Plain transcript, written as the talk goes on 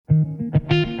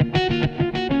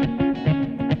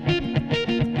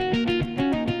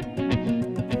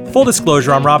Full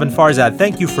disclosure, I'm Roben Farzad.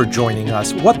 Thank you for joining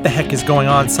us. What the heck is going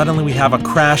on? Suddenly we have a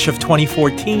crash of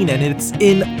 2014, and it's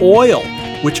in oil,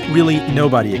 which really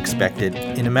nobody expected.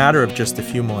 In a matter of just a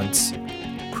few months,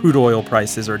 crude oil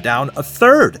prices are down a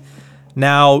third.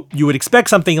 Now, you would expect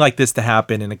something like this to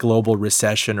happen in a global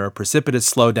recession or a precipitous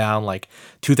slowdown like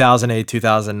 2008,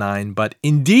 2009. But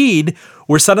indeed,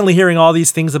 we're suddenly hearing all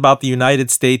these things about the United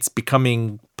States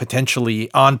becoming potentially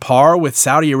on par with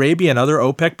Saudi Arabia and other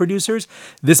OPEC producers.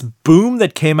 This boom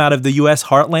that came out of the U.S.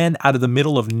 heartland, out of the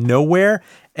middle of nowhere.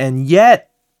 And yet,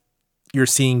 you're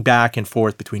seeing back and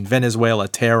forth between Venezuela,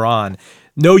 Tehran.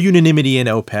 No unanimity in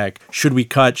OPEC. Should we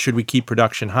cut? Should we keep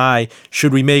production high?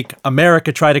 Should we make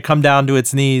America try to come down to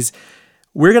its knees?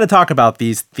 We're going to talk about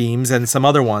these themes and some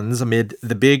other ones amid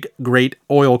the big, great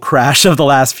oil crash of the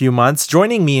last few months.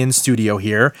 Joining me in studio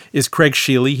here is Craig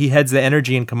Shealy. He heads the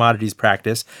energy and commodities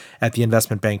practice at the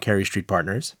investment bank Carey Street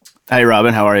Partners. Hey,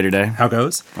 Robin. How are you today? How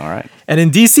goes? All right. And in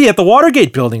D.C. at the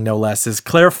Watergate building, no less, is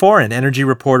Claire Foran, energy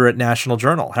reporter at National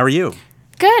Journal. How are you?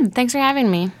 Good. Thanks for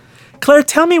having me. Claire,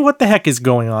 tell me what the heck is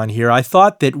going on here. I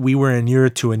thought that we were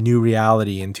inured to a new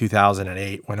reality in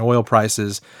 2008 when oil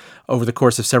prices over the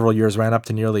course of several years ran up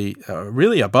to nearly,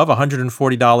 really above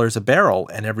 $140 a barrel.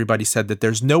 And everybody said that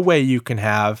there's no way you can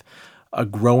have a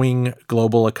growing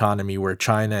global economy where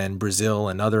China and Brazil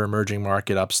and other emerging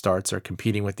market upstarts are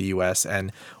competing with the U.S.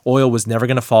 and oil was never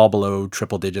going to fall below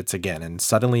triple digits again. And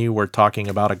suddenly we're talking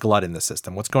about a glut in the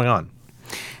system. What's going on?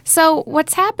 So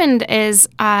what's happened is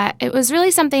it was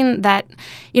really something that,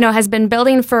 has been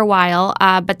building for a while,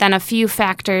 but then a few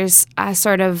factors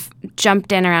sort of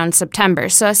jumped in around September.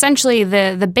 So essentially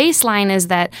the baseline is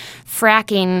that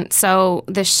fracking, so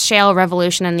the shale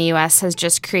revolution in the U.S. has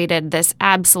just created this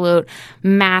absolute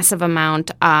massive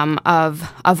amount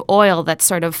of oil that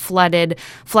sort of flooded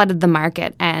the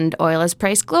market, and oil is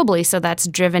priced globally, so that's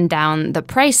driven down the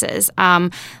prices.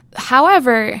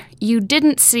 However, you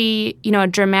didn't see, a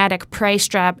dramatic price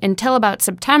drop until about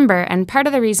September, and part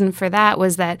of the reason for that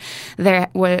was that there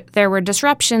were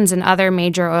disruptions in other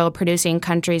major oil-producing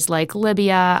countries like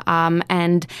Libya,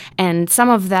 and some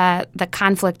of the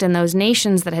conflict in those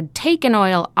nations that had taken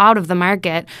oil out of the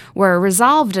market were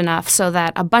resolved enough so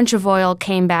that a bunch of oil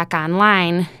came back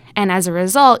online. And as a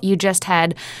result, you just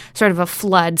had sort of a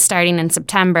flood starting in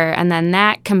September, and then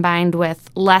that combined with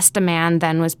less demand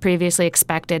than was previously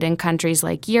expected in countries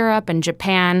like Europe and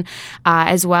Japan,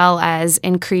 as well as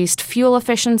increased fuel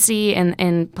efficiency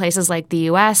in places like the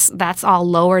U.S. That's all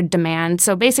lowered demand.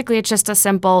 So basically, it's just a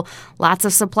simple lots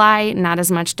of supply, not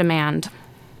as much demand.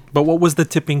 But what was the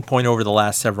tipping point over the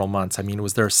last several months? I mean,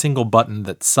 was there a single button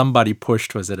that somebody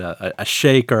pushed? Was it a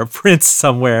sheikh or a prince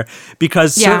somewhere?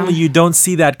 Because certainly you don't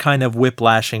see that kind of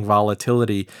whiplashing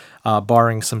volatility,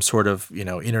 barring some sort of,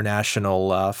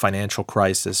 international financial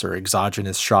crisis or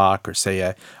exogenous shock, or say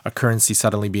a currency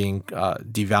suddenly being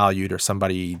devalued or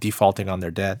somebody defaulting on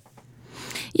their debt.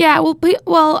 Yeah,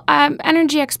 well,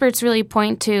 energy experts really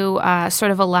point to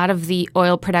sort of a lot of the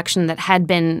oil production that had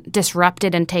been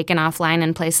disrupted and taken offline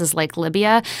in places like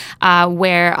Libya,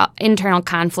 where internal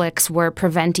conflicts were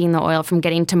preventing the oil from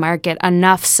getting to market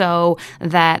enough so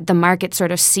that the market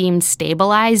sort of seemed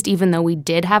stabilized, even though we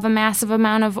did have a massive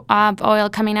amount of oil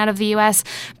coming out of the U.S.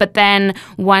 But then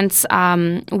once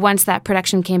that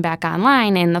production came back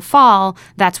online in the fall,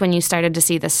 that's when you started to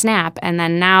see the snap. And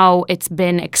then now it's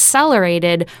been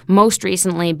accelerated most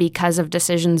recently because of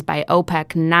decisions by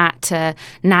OPEC not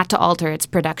to alter its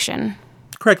production.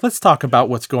 Correct. Let's talk about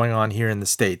what's going on here in the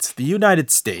States. The United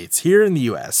States, here in the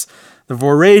U.S., the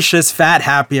voracious, fat,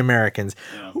 happy Americans.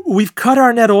 Yeah. We've cut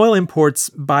our net oil imports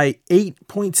by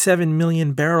 8.7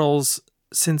 million barrels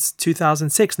since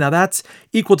 2006. Now, that's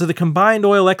equal to the combined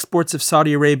oil exports of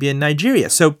Saudi Arabia and Nigeria.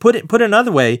 So put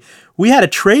another way, we had a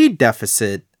trade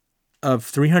deficit of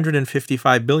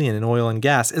 $355 billion in oil and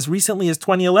gas as recently as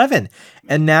 2011.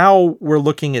 And now we're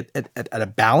looking at a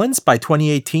balance by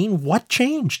 2018. What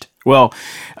changed? Well,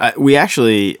 we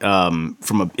actually,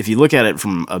 if you look at it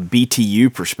from a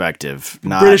BTU perspective,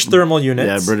 not British thermal units.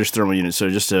 Yeah, British thermal units.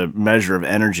 So just a measure of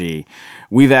energy,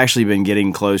 we've actually been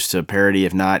getting close to parity,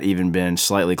 if not even been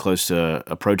slightly close to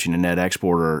approaching a net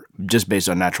exporter just based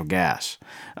on natural gas.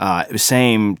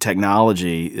 Same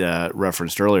technology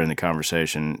referenced earlier in the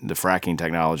conversation, the fracking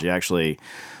technology actually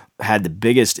had the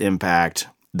biggest impact,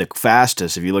 the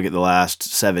fastest. If you look at the last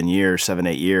 7,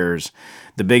 8 years,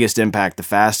 the biggest impact, the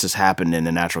fastest happened in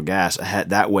the natural gas.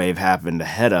 That wave happened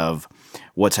ahead of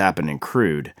what's happened in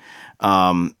crude.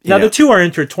 Now, the two are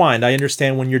intertwined. I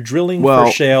understand when you're drilling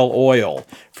for shale oil,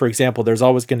 for example, there's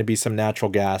always going to be some natural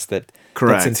gas that's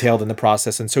entailed in the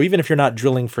process. And so even if you're not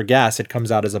drilling for gas, it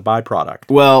comes out as a byproduct.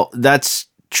 Well, that's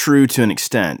true to an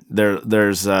extent.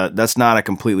 That's not a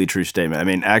completely true statement. I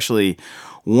mean, actually,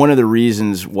 one of the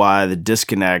reasons why the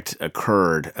disconnect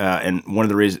occurred, and one of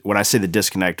the reasons when I say the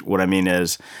disconnect, what I mean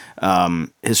is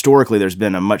historically there's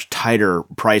been a much tighter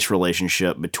price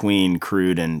relationship between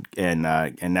crude and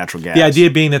natural gas. The idea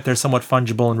being that they're somewhat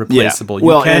fungible and replaceable.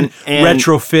 Yeah. You can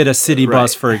retrofit a city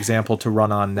bus, for example, to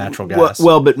run on natural gas.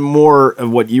 Well, but more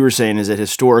of what you were saying is that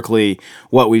historically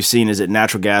what we've seen is that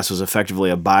natural gas was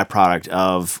effectively a byproduct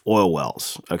of oil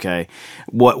wells. Okay,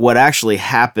 what actually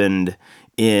happened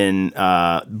in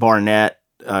Barnett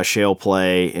shale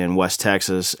play in West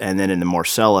Texas, and then in the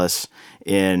Marcellus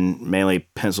in mainly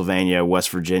Pennsylvania,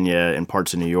 West Virginia, and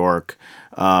parts of New York.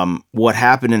 What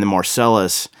happened in the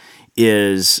Marcellus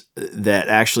is that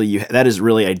actually that is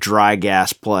really a dry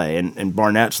gas play, and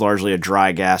Barnett's largely a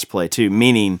dry gas play too,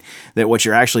 meaning that what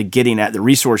you're actually getting at, the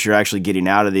resource you're actually getting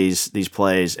out of these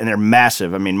plays, and they're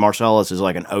massive. I mean, Marcellus is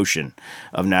like an ocean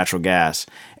of natural gas,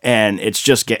 and it's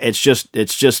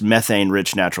just methane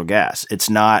rich natural gas. It's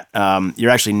not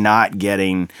you're actually not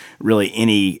getting really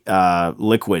any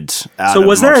liquids out of Marcellus. So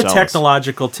was there a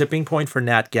technological tipping point for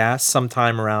nat gas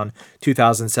sometime around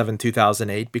 2007,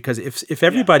 2008? Because if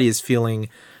everybody is feeling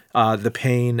the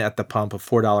pain at the pump of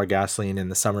 $4 gasoline in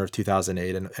the summer of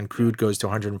 2008 and crude goes to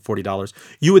 $140,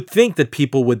 you would think that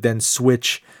people would then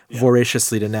switch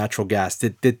voraciously to natural gas.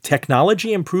 Did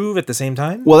technology improve at the same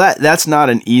time? Well, that's not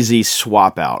an easy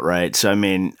swap out, right? So I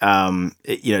mean,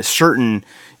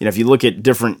 if you look at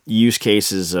different use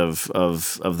cases of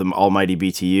the almighty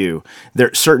BTU,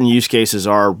 certain use cases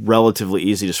are relatively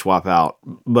easy to swap out,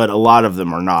 but a lot of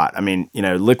them are not. I mean,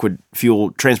 liquid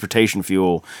fuel, transportation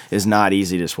fuel is not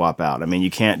easy to swap out. I mean, you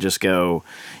can't just go,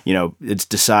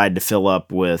 decide to fill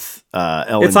up with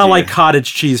LNG. It's not like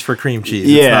cottage cheese for cream cheese.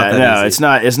 Yeah, it's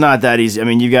not that easy. I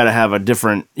mean, you got to have a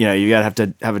different,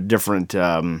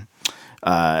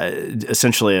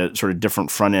 essentially a sort of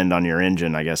different front end on your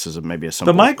engine, I guess, is maybe a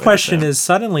simple. But my question is,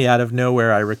 suddenly out of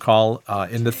nowhere, I recall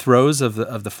in the throes of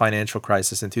the financial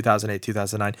crisis in 2008,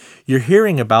 2009, you're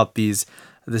hearing about this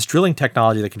drilling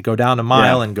technology that can go down a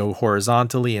mile and go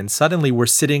horizontally, and suddenly we're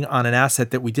sitting on an asset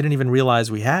that we didn't even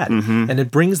realize we had. Mm-hmm. And it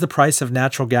brings the price of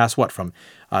natural gas, from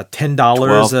 $10,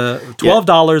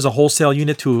 $12 a wholesale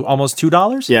unit to almost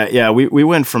 $2? Yeah. We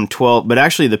went from 12, but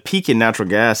actually the peak in natural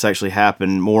gas actually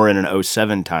happened more in an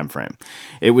 2007 timeframe.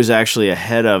 It was actually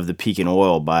ahead of the peak in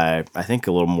oil by, I think,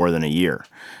 a little more than a year.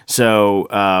 So,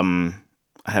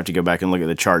 I have to go back and look at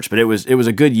the charts, but it was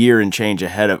a good year and change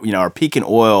ahead of, our peak in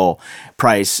oil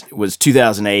price was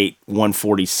 2008,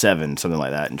 147, something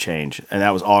like that and change. And that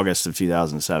was August of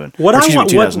 2007. What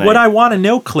I want to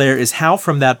know, Claire, is how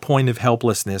from that point of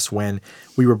helplessness when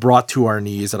we were brought to our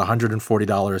knees at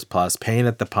 $140 plus, paying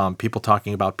at the pump, people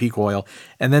talking about peak oil,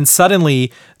 and then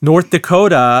suddenly North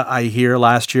Dakota, I hear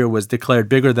last year, was declared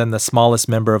bigger than the smallest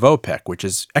member of OPEC, which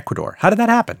is Ecuador. How did that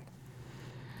happen?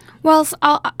 Well,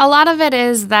 a lot of it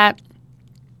is that,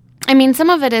 some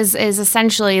of it is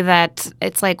essentially that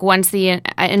it's like once the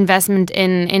investment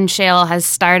in shale has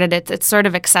started, it's sort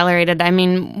of accelerated. I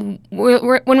mean,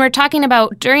 when we're talking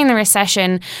about during the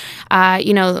recession,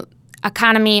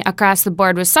 economy across the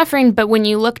board was suffering, but when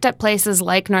you looked at places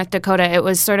like North Dakota, it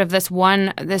was sort of this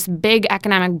big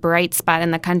economic bright spot in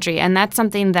the country, and that's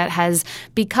something that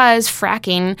because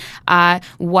fracking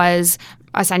was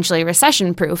essentially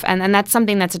recession-proof, and that's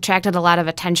something that's attracted a lot of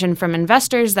attention from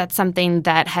investors. That's something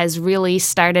that has really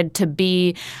started to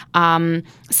be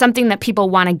something that people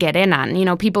want to get in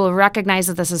on. People recognize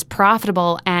that this is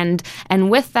profitable, and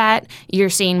with that, you're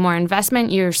seeing more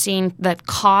investment. You're seeing the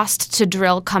cost to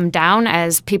drill come down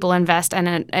as people invest, and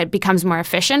it becomes more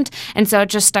efficient, and so it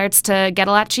just starts to get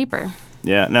a lot cheaper.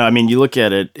 Yeah, no, I mean, you look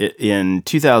at it in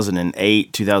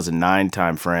 2008, 2009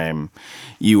 timeframe.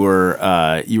 You were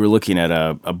looking at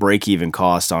a break-even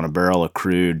cost on a barrel of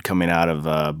crude coming out of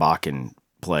Bakken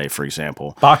play, for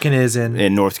example. Bakken is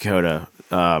in North Dakota.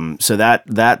 So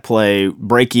that play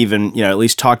break-even, at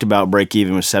least talked about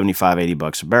break-even was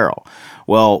 $75-$80 a barrel.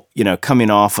 Well,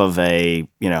 coming off of a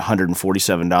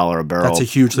 $147 a barrel, that's a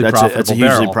hugely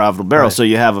profitable barrel. Right. So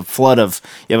you have a flood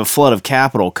of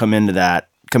capital come into that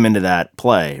come into that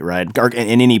play, right? Or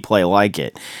in any play like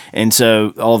it. And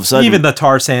so all of a sudden, even the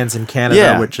tar sands in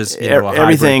Canada, which is a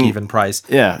high break-even price.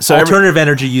 Yeah. So alternative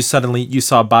energy, you saw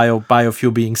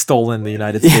biofuel being stolen in the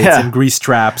United States and grease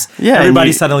traps. Yeah,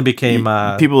 everybody suddenly became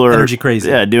people are energy crazy.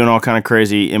 Yeah, doing all kind of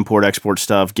crazy import-export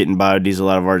stuff, getting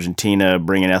biodiesel out of Argentina,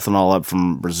 bringing ethanol up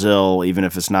from Brazil, even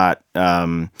if it's not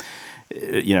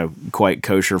quite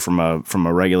kosher from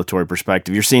a regulatory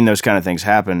perspective. You're seeing those kind of things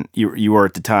happen. You were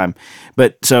at the time,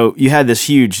 but so you had this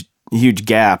huge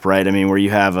gap, right? I mean, where you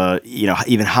have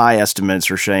even high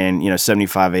estimates are saying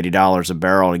 $75-$80 a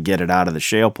barrel to get it out of the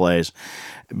shale plays,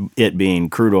 it being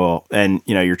crude oil, and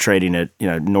you're trading it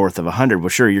north of 100. Well,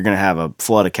 sure, you're going to have a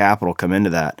flood of capital come into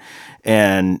that.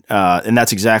 And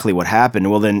that's exactly what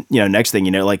happened. Well, then, next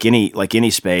thing like any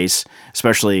space,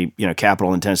 especially,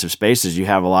 capital intensive spaces, you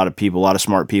have a lot of people, a lot of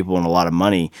smart people and a lot of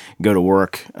money go to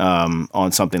work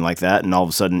on something like that. And all of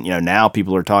a sudden, now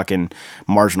people are talking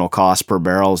marginal cost per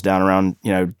barrel is down around,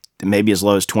 maybe as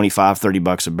low as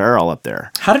 $25-$30 a barrel up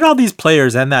there. How did all these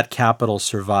players and that capital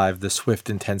survive the swift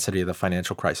intensity of the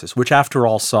financial crisis, which after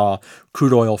all saw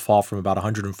crude oil fall from about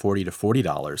 $140 to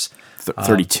 $40?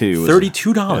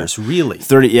 $32, really?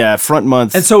 30, front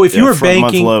month. And so if you were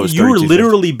banking, you were 32.50.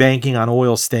 literally banking on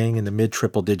oil staying in the mid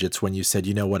triple digits when you said,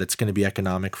 it's going to be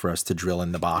economic for us to drill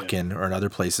in the Bakken or in other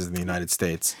places in the United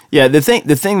States. Yeah, the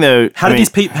thing though, how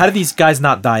did these guys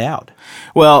not die out?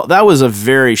 Well, that was a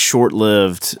very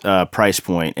short-lived price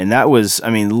point, and that was,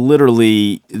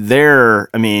 literally there.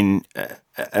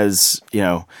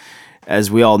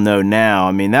 As we all know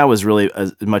now, that was really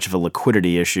as much of a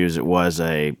liquidity issue as it was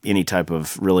any type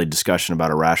of really discussion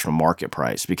about a rational market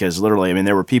price. Because literally,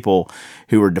 there were people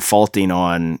who were defaulting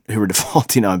on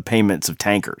payments of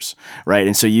tankers, right?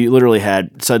 And so you literally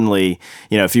had suddenly,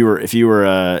 Lehman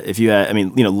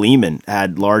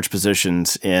had large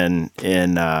positions in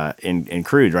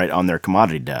crude, right, on their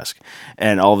commodity desk,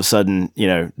 and all of a sudden,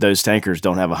 those tankers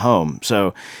don't have a home.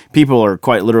 So people are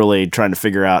quite literally trying to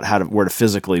figure out where to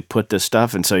physically put this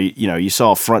stuff. And so, you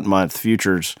saw front month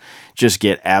futures just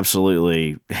get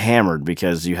absolutely hammered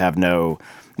because you have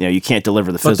you can't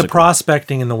deliver the physical. But the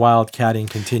prospecting and the wildcatting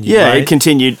continued. Yeah, right? it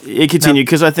continued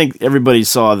because I think everybody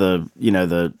saw the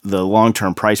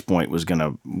long-term price point was going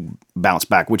to bounce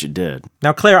back, which it did.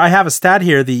 Now, Claire, I have a stat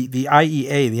here. The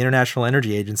IEA, the International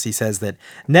Energy Agency, says that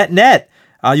net,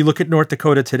 you look at North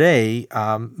Dakota today,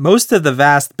 most of the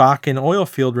vast Bakken oil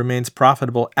field remains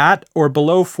profitable at or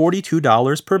below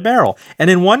 $42 per barrel. And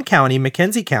in one county,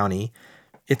 McKenzie County,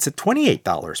 it's at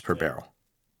 $28 per barrel.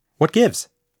 What gives?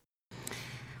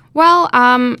 Well,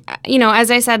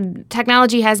 as I said,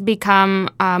 technology has become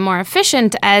more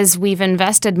efficient as we've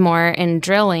invested more in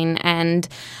drilling, and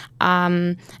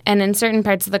in certain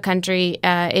parts of the country,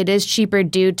 it is cheaper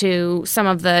due to some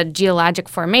of the geologic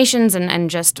formations and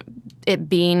just it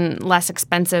being less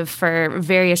expensive for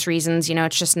various reasons.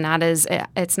 It's just not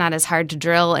as hard to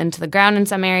drill into the ground in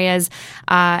some areas,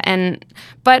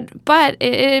 but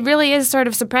it really is sort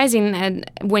of surprising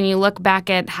when you look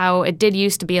back at how it did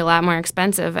used to be a lot more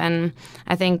expensive, and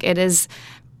I think it's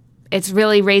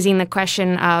really raising the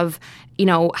question of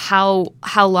how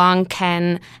long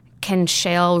can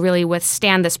shale really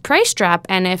withstand this price drop?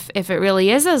 And if it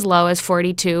really is as low as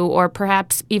 42 or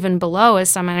perhaps even below, as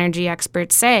some energy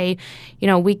experts say,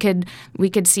 we could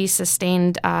see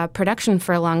sustained production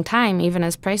for a long time, even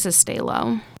as prices stay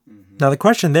low. Now, the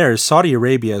question there is Saudi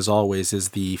Arabia, as always, is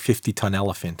the 50-ton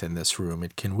elephant in this room.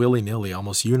 It can willy-nilly,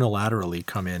 almost unilaterally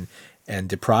come in and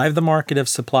deprive the market of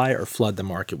supply or flood the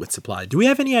market with supply. Do we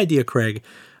have any idea, Craig,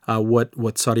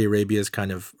 what Saudi Arabia's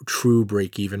kind of true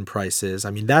break-even price is?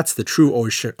 That's the true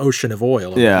ocean of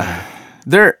oil. Yeah,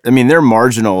 their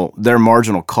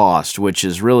marginal cost, which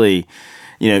is really,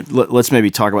 let's maybe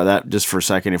talk about that just for a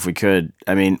second, if we could.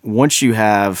 Once you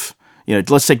have,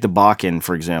 let's take the Bakken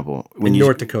for example. In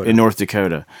North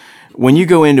Dakota, when you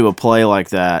go into a play like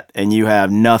that and you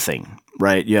have nothing.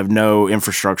 Right, you have no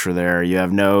infrastructure there. You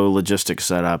have no logistics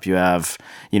set up. You have,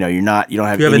 you don't have. You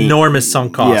have enormous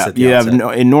sunk costs. Yeah, at the you outset.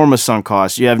 have enormous sunk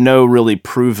costs. You have no really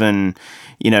proven,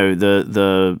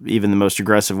 the even the most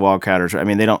aggressive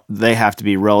wildcatters. They have to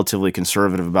be relatively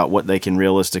conservative about what they can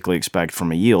realistically expect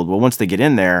from a yield. Well, once they get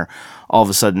in there, all of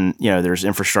a sudden, there's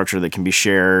infrastructure that can be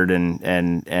shared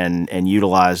and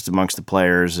utilized amongst the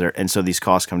players, and so these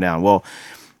costs come down. Well.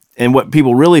 And what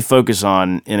people really focus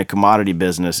on in a commodity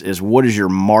business is what is your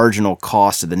marginal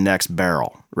cost of the next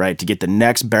barrel, right? To get the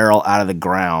next barrel out of the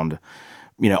ground,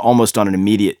 almost on an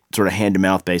immediate sort of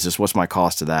hand-to-mouth basis, what's my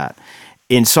cost of that?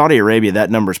 In Saudi Arabia,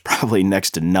 that number is probably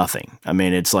next to nothing.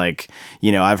 It's like,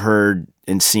 I've heard,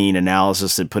 and seen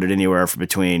analysis that put it anywhere from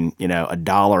between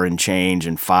 $1 and change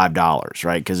and $5,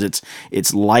 right? Because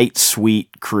it's light,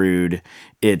 sweet crude.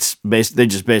 They're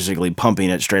just basically pumping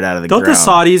it straight out of the ground. Don't the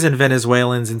Saudis and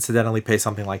Venezuelans incidentally pay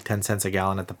something like 10 cents a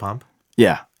gallon at the pump?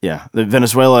 Yeah. The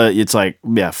Venezuela, it's like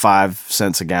 5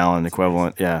 cents a gallon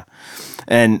equivalent. Yeah.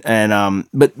 But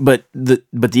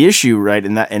the issue, right,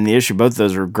 and the issue, both of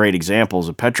those are great examples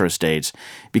of petrostates,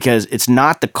 because it's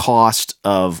not the cost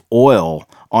of oil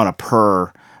on a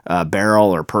per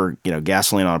barrel or per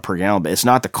gasoline on a per gallon, but it's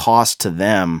not the cost to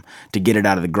them to get it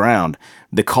out of the ground.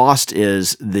 The cost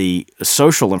is the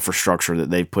social infrastructure that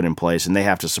they've put in place and they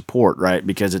have to support, right?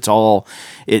 Because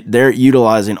they're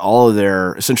utilizing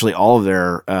essentially all of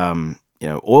their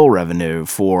oil revenue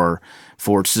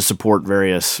to support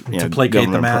various to placate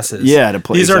the masses.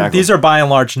 These are by and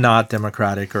large not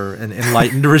democratic or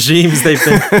enlightened regimes. They've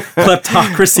been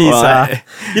kleptocracies.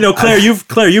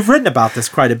 Claire, you've written about this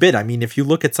quite a bit. I mean, if you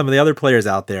look at some of the other players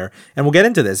out there, and we'll get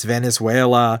into this,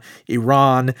 Venezuela,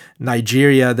 Iran,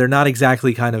 Nigeria, they're not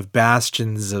exactly kind of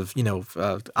bastions of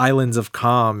islands of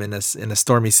calm in a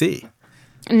stormy sea.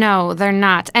 No, they're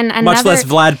not, and much less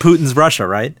Vlad Putin's Russia,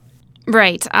 right?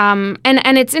 Right. And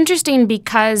it's interesting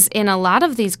because in a lot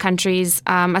of these countries,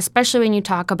 especially when you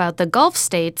talk about the Gulf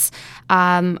states,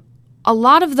 a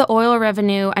lot of the oil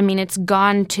revenue, I mean, it's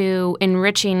gone to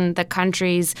enriching the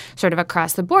countries sort of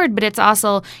across the board, but it's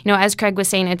also, as Craig was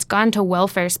saying, it's gone to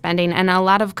welfare spending. And a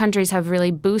lot of countries have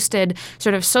really boosted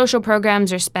sort of social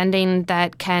programs or spending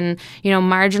that can,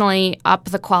 marginally up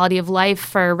the quality of life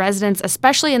for residents,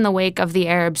 especially in the wake of the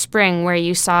Arab Spring, where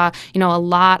you saw, a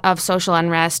lot of social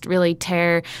unrest really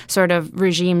tear sort of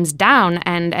regimes down.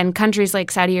 And countries like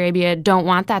Saudi Arabia don't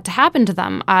want that to happen to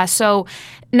them. So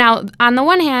now, on the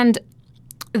one hand,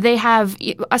 they have,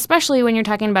 especially when you're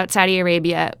talking about Saudi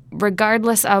Arabia,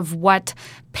 regardless of what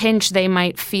pinch they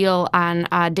might feel on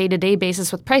a day-to-day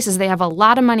basis with prices, they have a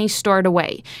lot of money stored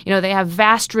away. They have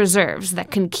vast reserves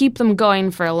that can keep them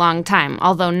going for a long time,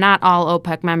 although not all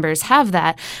OPEC members have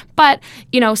that. But,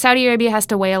 Saudi Arabia has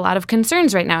to weigh a lot of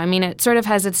concerns right now. I mean, it sort of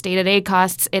has its day-to-day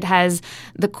costs. It has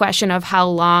the question of how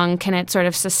long can it sort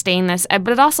of sustain this, but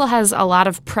it also has a lot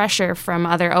of pressure from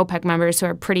other OPEC members who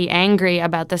are pretty angry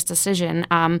about this decision,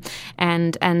 and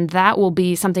that will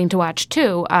be something to watch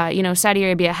too. Saudi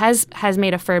Arabia has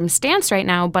made a firm stance right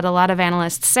now, but a lot of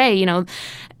analysts say,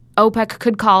 OPEC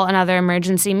could call another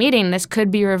emergency meeting. This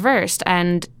could be reversed,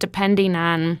 and depending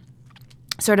on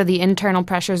sort of the internal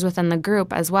pressures within the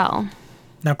group as well.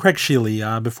 Now, Craig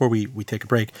Shealy, before we take a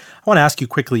break, I want to ask you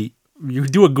quickly, you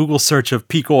do a Google search of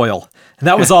peak oil, and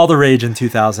that was all the rage in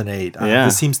 2008.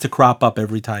 This seems to crop up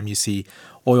every time you see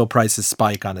oil prices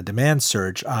spike on a demand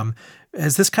surge.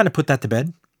 Has this kind of put that to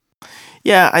bed?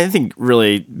 Yeah, I think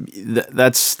really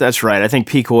that's right. I think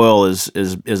peak oil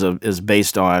is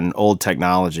based on old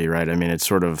technology, right? I mean, it's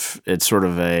sort of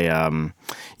a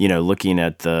looking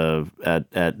at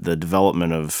the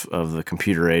development of the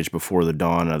computer age before the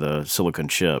dawn of the silicon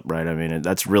chip, right? I mean,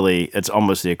 it's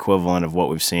almost the equivalent of what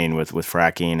we've seen with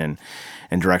fracking and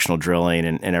directional drilling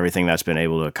and everything that's been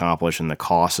able to accomplish and the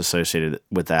costs associated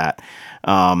with that.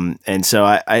 And so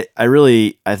I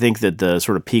think that the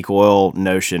sort of peak oil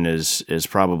notion is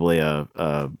probably a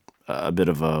bit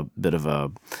of a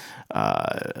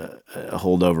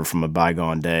holdover from a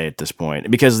bygone day at this point.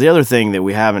 Because the other thing that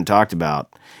we haven't talked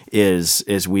about is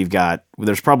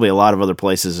there's probably a lot of other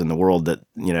places in the world that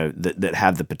that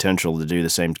have the potential to do the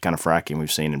same kind of fracking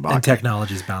we've seen in Bakken. And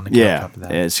technology is bound to catch up with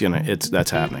that.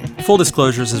 That's happening. Full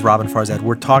disclosure, this is Roben Farzad.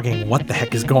 We're talking what the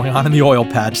heck is going on in the oil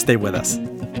patch. Stay with us.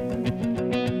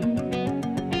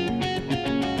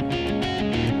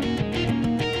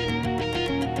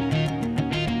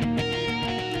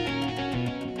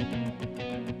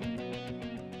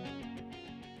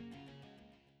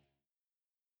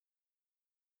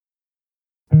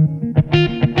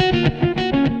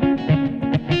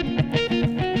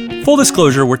 Full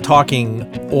disclosure, we're talking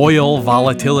oil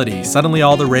volatility. Suddenly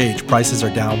all the rage. Prices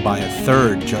are down by a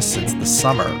third just since the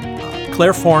summer.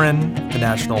 Claire Foran, the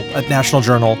National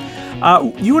Journal,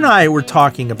 you and I were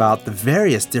talking about the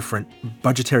various different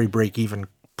budgetary break-even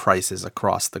prices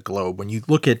across the globe. When you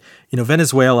look at,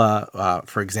 Venezuela,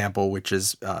 for example, which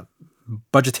is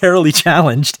budgetarily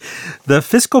challenged, the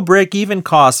fiscal break-even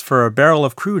cost for a barrel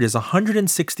of crude is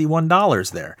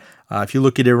 $161 there. If you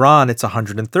look at Iran, it's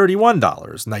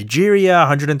 $131. Nigeria,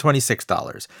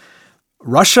 $126.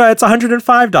 Russia, it's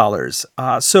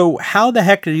 $105. So how the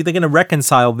heck are you going to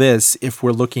reconcile this if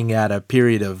we're looking at a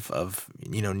period of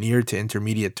near to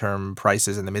intermediate term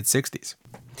prices in the mid-60s?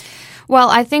 Well,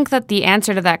 I think that the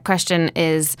answer to that question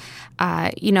is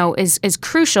is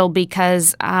crucial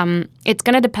because it's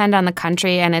going to depend on the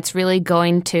country, and it's really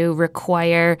going to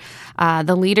require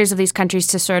the leaders of these countries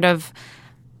to sort of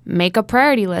make a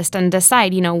priority list and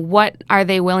decide, what are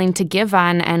they willing to give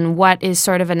on and what is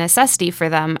sort of a necessity for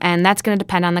them. And that's going to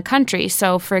depend on the country.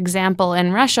 So, for example,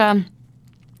 in Russia,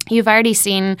 you've already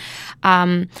seen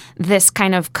this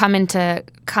kind of come into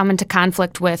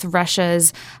conflict with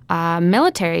Russia's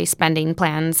military spending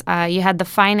plans. You had the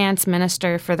finance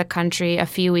minister for the country a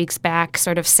few weeks back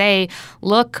sort of say,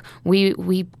 look,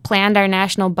 we planned our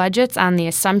national budgets on the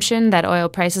assumption that oil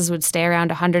prices would stay around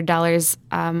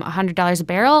 $100 a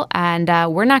barrel, and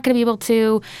we're not going to be able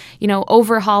to,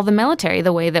 overhaul the military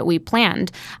the way that we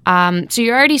planned. So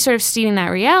you're already sort of seeing that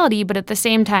reality, but at the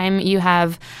same time, you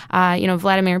have,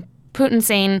 Vladimir Putin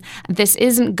saying this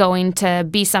isn't going to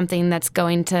be something that's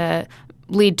going to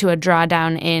lead to a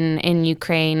drawdown in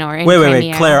Ukraine or in Crimea.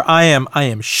 Wait, Claire, I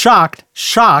am shocked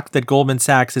that Goldman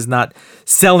Sachs is not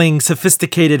selling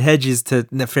sophisticated hedges to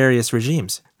nefarious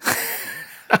regimes.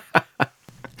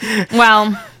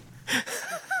 Well,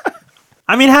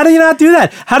 I mean, how do you not do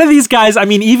that? How do these guys,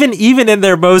 even in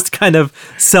their most kind of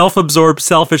self-absorbed,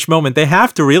 selfish moment, they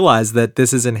have to realize that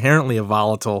this is inherently a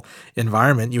volatile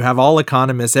environment. You have all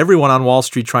economists, everyone on Wall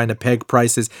Street trying to peg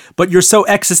prices, but you're so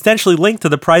existentially linked to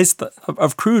the price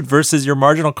of crude versus your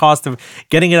marginal cost of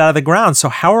getting it out of the ground. So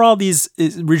how are all these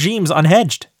regimes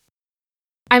unhedged?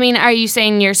 I mean, are you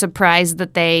saying you're surprised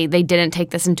that they didn't take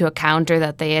this into account, or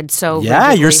that they had so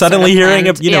Yeah, you're suddenly hearing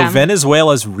of, Yeah.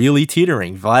 Venezuela's really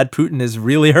teetering. Vlad Putin is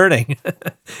really hurting.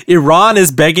 Iran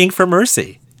is begging for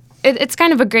mercy. It's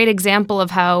kind of a great example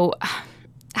of how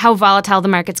volatile the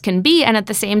markets can be, and at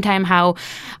the same time how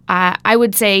I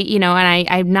would say, and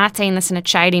I'm not saying this in a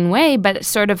chiding way, but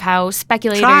sort of how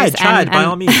speculators Chide, by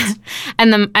all means.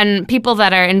 and people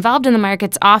that are involved in the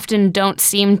markets often don't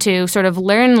seem to sort of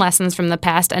learn lessons from the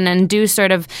past, and then do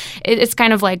sort of, it's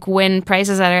kind of like when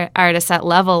prices are at a set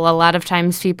level, a lot of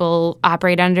times people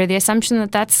operate under the assumption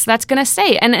that that's going to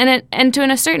stay. And to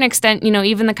a certain extent,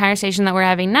 even the conversation that we're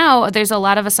having now, there's a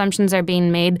lot of assumptions are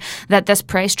being made that this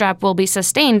price drop will be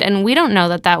sustained, and we don't know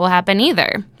that will happen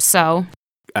either. So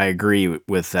I agree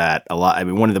with that a lot. I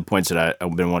mean, one of the points that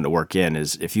I've been wanting to work in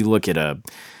is if you look at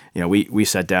we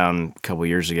sat down a couple of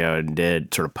years ago and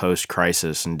did sort of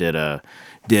post-crisis and did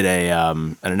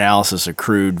an analysis of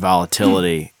crude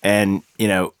volatility. And,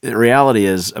 the reality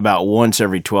is about once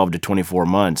every 12 to 24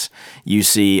 months, you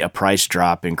see a price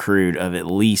drop in crude of at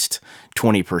least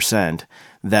 20%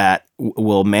 that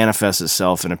will manifest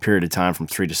itself in a period of time from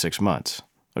 3 to 6 months.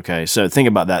 Okay, so think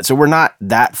about that. So we're not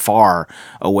that far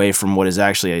away from what is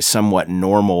actually a somewhat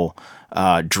normal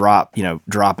drop in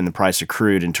the price of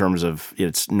crude in terms of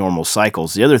its normal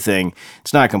cycles. The other thing,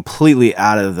 it's not completely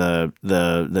out of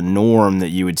the norm that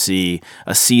you would see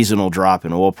a seasonal drop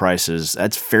in oil prices.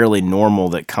 That's fairly normal,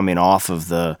 that coming off of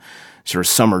the sort of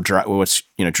summer, what's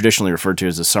traditionally referred to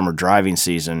as the summer driving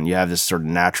season, you have this sort of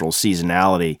natural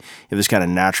seasonality. You have this kind of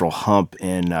natural hump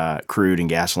in crude and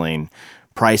gasoline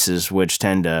prices, which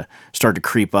tend to start to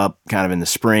creep up kind of in the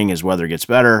spring as weather gets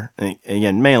better. And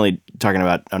again, mainly talking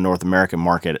about a North American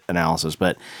market analysis,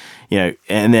 but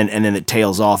and then it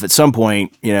tails off at some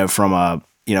point, from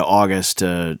August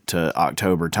to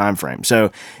October timeframe.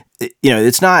 So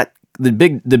it's not the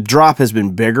drop has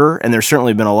been bigger, and there's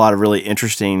certainly been a lot of really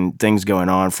interesting things going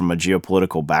on from a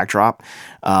geopolitical backdrop,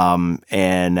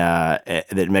 and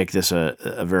that make this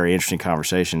a very interesting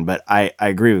conversation. But I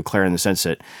agree with Claire in the sense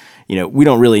that we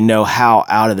don't really know how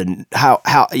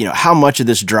much of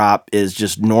this drop is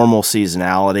just normal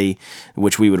seasonality,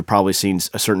 which we would have probably seen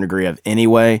a certain degree of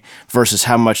anyway, versus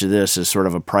how much of this is sort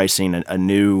of a pricing, a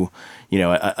new,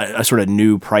 a sort of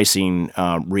new pricing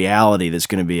reality that's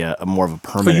going to be a more of a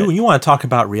permanent. So you want to talk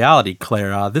about reality,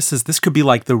 Claire? This could be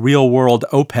like the real world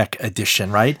OPEC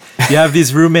edition, right? You have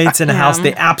these roommates in a house;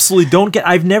 they absolutely don't get.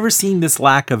 I've never seen this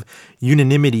lack of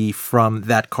unanimity from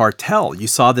that cartel. You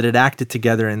saw that it acted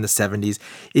together in the 70s.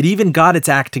 It even got its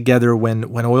act together when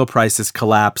oil prices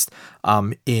collapsed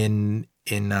in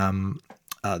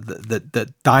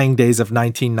the dying days of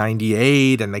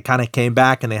 1998, and they kind of came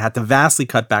back and they had to vastly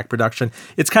cut back production.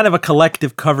 It's kind of a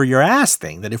collective cover your ass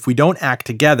thing, that if we don't act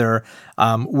together,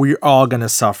 we're all going to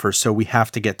suffer, so we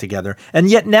have to get together. And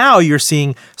yet now you're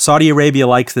seeing Saudi Arabia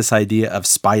likes this idea of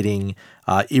spiting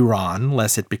Iran,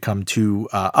 lest it become too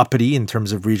uppity in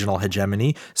terms of regional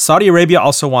hegemony. Saudi Arabia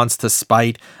also wants to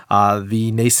spite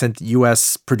the nascent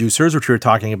U.S. producers, which we were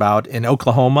talking about in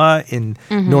Oklahoma, in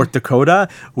North Dakota.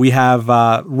 We have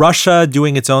Russia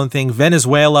doing its own thing,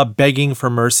 Venezuela begging for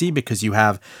mercy because you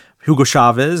have Hugo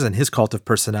Chavez and his cult of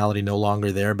personality no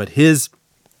longer there, but his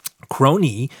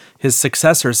crony, his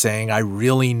successor, saying, I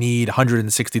really need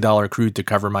 $160 crude to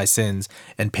cover my sins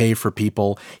and pay for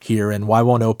people here, and why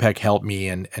won't OPEC help me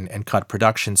and cut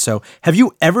production? So have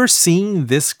you ever seen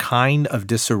this kind of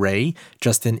disarray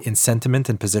just in sentiment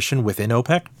and position within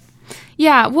OPEC?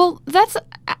 Yeah, well,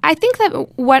 I think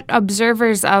that what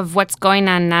observers of what's going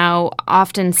on now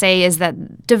often say is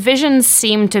that divisions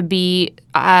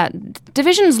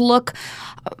look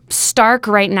stark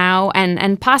right now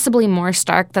and possibly more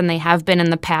stark than they have been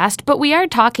in the past. But we are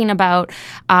talking about,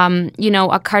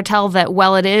 a cartel that,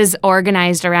 while it is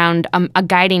organized around a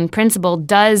guiding principle,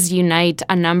 does unite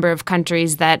a number of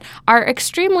countries that are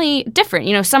extremely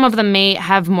different. Some of them may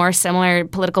have more similar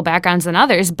political backgrounds than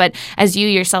others, but as you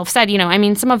yourself said,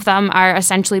 some of them are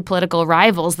essentially political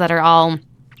rivals that are all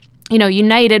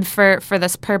united for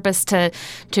this purpose to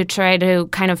try to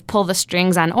kind of pull the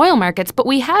strings on oil markets. But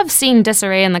we have seen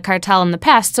disarray in the cartel in the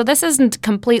past, so this isn't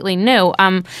completely new.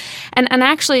 And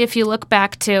actually, if you look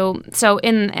back to,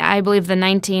 in, I believe, the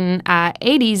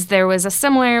 1980s, there was a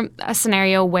similar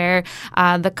scenario where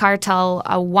the cartel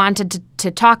wanted to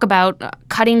talk about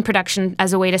cutting production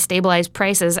as a way to stabilize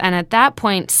prices. And at that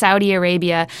point, Saudi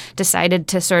Arabia decided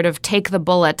to sort of take the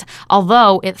bullet,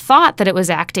 although it thought that it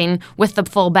was acting with the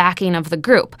full backing of the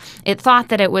group. It thought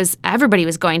that everybody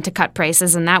was going to cut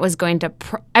prices, and that was going to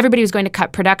everybody was going to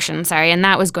cut production, and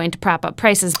that was going to prop up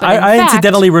prices. But I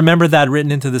incidentally remember that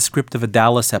written into the script of a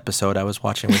Dallas episode I was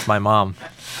watching with my mom.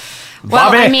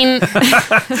 Well, Bobby,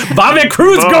 Bobby,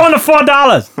 crude's going to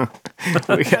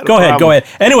 $4. Go ahead.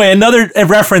 Anyway, another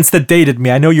reference that dated me.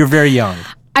 I know you're very young.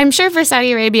 I'm sure for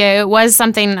Saudi Arabia, it was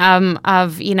something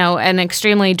of an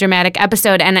extremely dramatic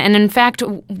episode. And in fact,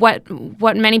 what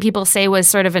many people say was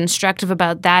sort of instructive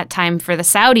about that time for the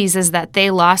Saudis is that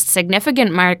they lost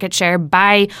significant market share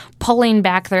by pulling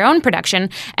back their own production.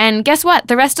 And guess what?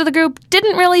 The rest of the group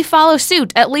didn't really follow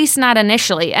suit, at least not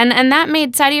initially. And that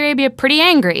made Saudi Arabia pretty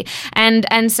angry.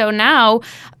 And so now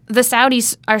the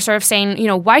Saudis are sort of saying,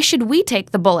 why should we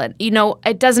take the bullet?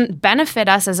 It doesn't benefit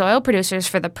us as oil producers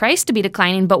for the price to be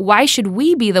declining, but why should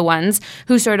we be the ones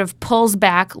who sort of pulls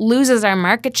back, loses our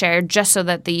market share just so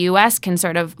that the U.S. can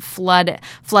sort of flood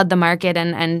the market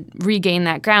and regain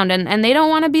that ground? And they don't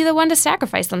want to be the one to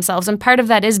sacrifice themselves. And part of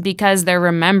that is because they're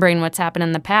remembering what's happened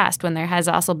in the past when there has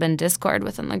also been discord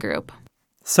within the group.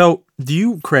 So do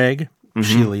you, Craig,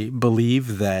 Sheely,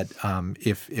 believe that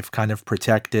if kind of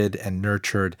protected and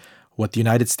nurtured, what the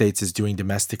United States is doing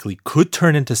domestically could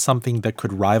turn into something that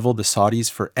could rival the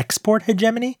Saudis for export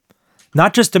hegemony,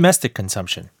 not just domestic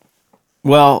consumption?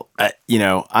 Well,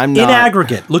 I'm not... In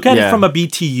aggregate, look at it from a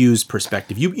BTU's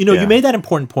perspective. You made that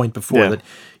important point before that,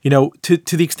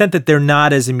 to the extent that they're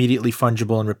not as immediately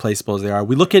fungible and replaceable as they are.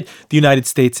 We look at the United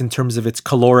States in terms of its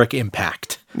caloric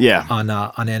impact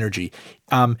on energy.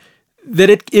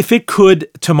 If it could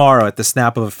tomorrow at the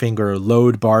snap of a finger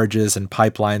load barges and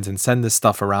pipelines and send this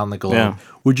stuff around the globe,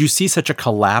 would you see such a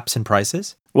collapse in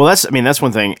prices? Well, that's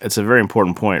one thing. It's a very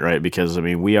important point, right? Because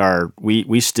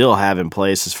we still have in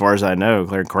place, as far as I know,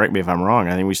 Claire, correct me if I'm wrong,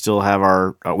 I think we still have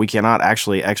we cannot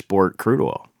actually export crude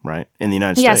oil, right, in the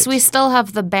United States. Yes, we still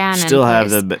have the ban. Still have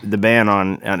the ban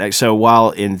on. So while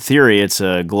in theory it's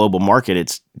a global market,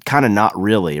 it's kind of not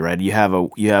really, right? You have a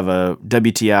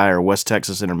WTI or West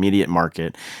Texas Intermediate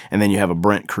market, and then you have a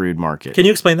Brent crude market. Can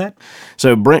you explain that?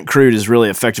 So Brent crude is really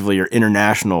effectively your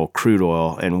international crude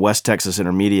oil, and West Texas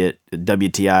Intermediate,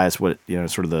 WTI, is what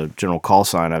sort of the general call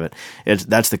sign of it.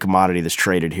 That's the commodity that's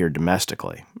traded here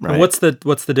domestically, right? And what's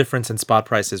the difference in spot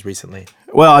prices recently?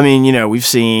 Well, we've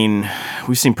seen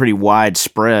pretty wide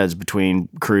spreads between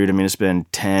crude. It's been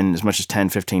as much as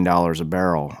 $10-15 a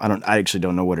barrel. I actually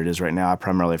don't know what it is right now. I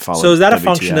primarily follow. So is that WTI. A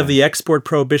function of the export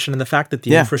prohibition and the fact that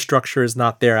the infrastructure is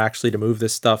not there actually to move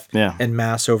this stuff en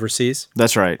masse overseas?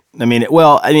 That's right.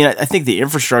 I think the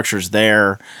infrastructure is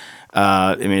there.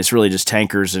 It's really just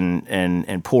tankers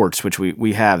and ports, which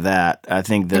we have that. I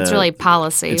think it's really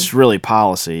policy. It's really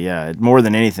policy, yeah. More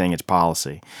than anything, it's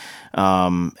policy.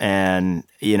 So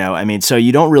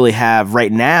you don't really have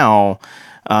right now,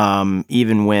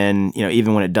 even when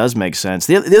it does make sense.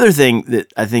 The other thing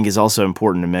that I think is also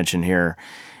important to mention here,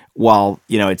 while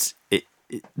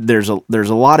there's a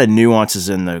lot of nuances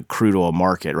in the crude oil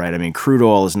market, right? Crude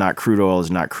oil is not crude oil is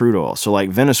not crude oil. So like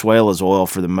Venezuela's oil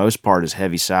for the most part is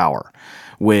heavy sour,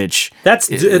 which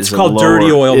it's called dirty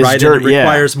oil, right? And it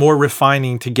requires more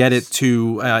refining to get it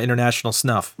to international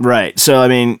snuff. Right. So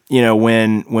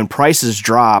when prices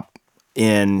drop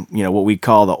in what we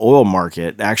call the oil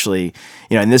market, actually,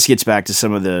 and this gets back to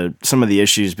some of the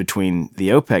issues between the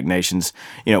OPEC nations.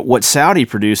 What Saudi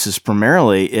produces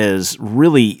primarily is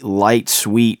really light,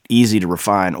 sweet, easy to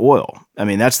refine oil, I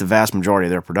mean, that's the vast majority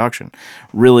of their production.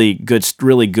 Really good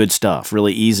stuff.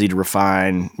 Really easy to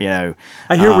refine. I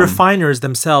hear refiners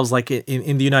themselves, like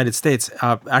in the United States,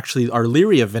 actually are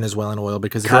leery of Venezuelan oil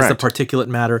because it has the particulate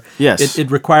matter. Yes.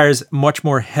 It requires much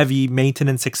more heavy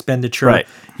maintenance expenditure. Right.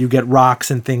 You get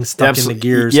rocks and things stuck in the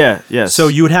gears. Yeah, yes. So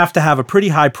you would have to have a pretty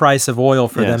high price of oil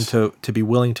for them to be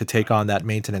willing to take on that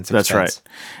maintenance expense. That's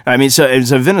right. I mean, so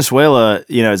Venezuela,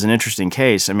 is an interesting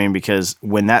case. I mean, because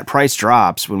when that price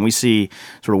drops, when we see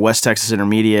sort of West Texas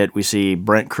Intermediate, we see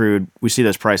Brent crude, we see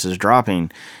those prices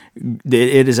dropping,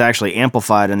 it is actually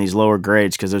amplified in these lower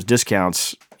grades because those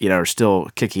discounts, are still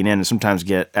kicking in and sometimes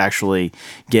get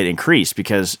increased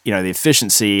because, the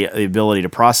efficiency, the ability to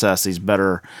process these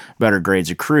better grades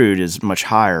of crude is much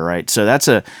higher, right? So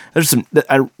those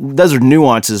are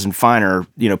nuances and finer,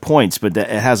 points, but it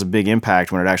has a big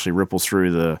impact when it actually ripples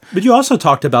through the. But you also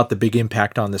talked about the big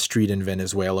impact on the street in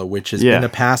Venezuela, which has been a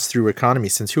pass-through economy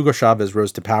since Hugo Chavez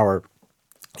rose to power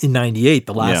in 98,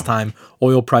 the last time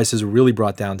oil prices were really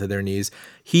brought down to their knees.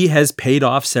 He has paid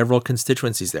off several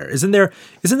constituencies there. Isn't there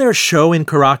a show in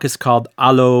Caracas called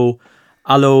Allo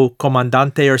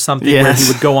Comandante or something where he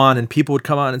would go on and people would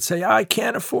come on and say, I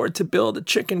can't afford to build a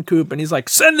chicken coop. And he's like,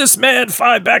 send this man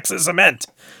 5 bags of cement.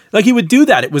 Like he would do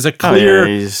that. It was a clear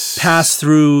pass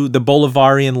through the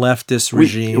Bolivarian leftist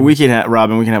regime. We can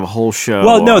have a whole show.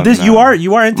 Well, no, you are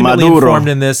intimately informed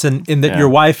in this, and in that your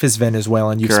wife is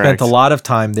Venezuelan. You've spent a lot of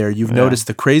time there. You've noticed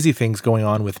the crazy things going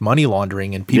on with money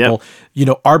laundering and people,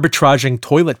 arbitraging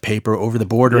toilet paper over the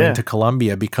border into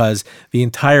Colombia because the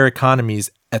entire economy is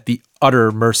at the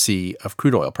utter mercy of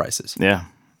crude oil prices. Yeah.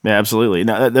 Yeah, absolutely.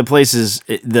 Now, the place is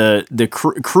the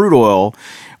crude oil.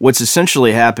 What's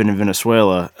essentially happened in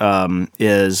Venezuela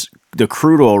is the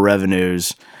crude oil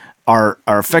revenues are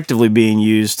effectively being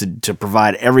used to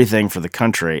provide everything for the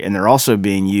country, and they're also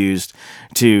being used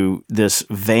to this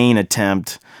vain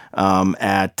attempt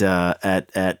at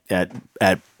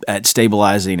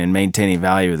stabilizing and maintaining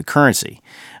value of the currency.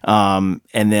 And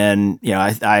then,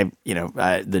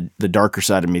 the darker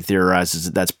side of me theorizes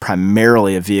that that's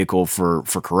primarily a vehicle for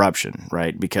corruption,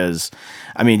 right? Because,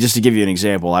 I mean, just to give you an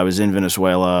example, I was in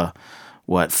Venezuela,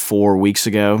 4 weeks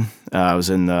ago? I was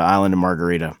in the island of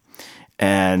Margarita.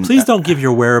 And please don't give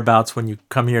your whereabouts when you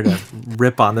come here to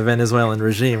rip on the Venezuelan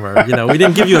regime, or we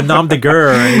didn't give you a nom de guerre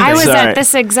or anything. I was at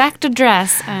this exact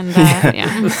address, and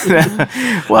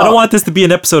Well, I don't want this to be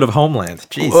an episode of Homeland.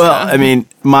 Jeez. Well, I mean,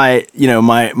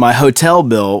 my hotel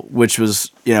bill, which was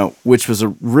a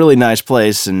really nice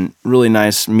place and really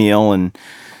nice meal and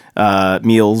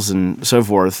meals and so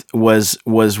forth, was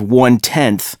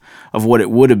 1/10 of what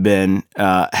it would have been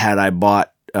had I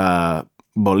bought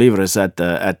bolivars at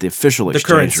the official exchange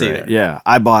currency rate. there. Yeah,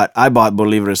 I bought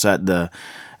bolivars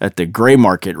at the gray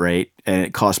market rate, and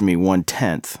it cost me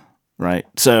 1/10. Right.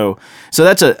 So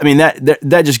that's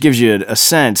that just gives you a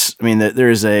sense. I mean, that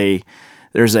there's a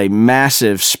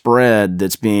massive spread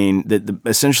that's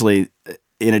essentially,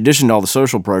 in addition to all the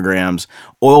social programs,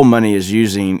 oil money is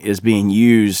being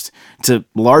used to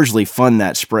largely fund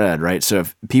that spread, right? So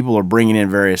if people are bringing in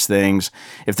various things,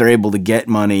 if they're able to get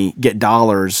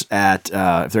dollars if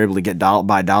they're able to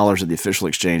buy dollars at the official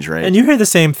exchange rate. And you hear the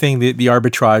same thing, the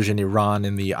arbitrage in Iran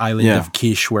in the island of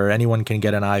Kish, where anyone can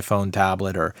get an iPhone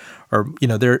tablet or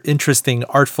there are interesting,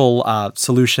 artful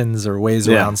solutions or ways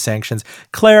around sanctions.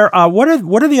 Claire, what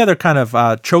are the other kind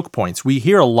of choke points? We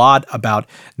hear a lot about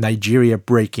Nigeria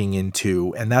breaking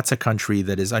into, and that's a country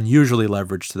that is unusually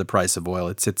leveraged to the price of oil.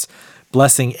 It's its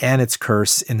blessing and its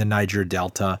curse in the Niger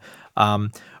Delta.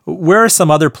 Where are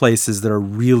some other places that are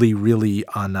really, really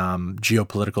on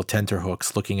geopolitical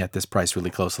tenterhooks looking at this price really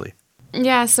closely?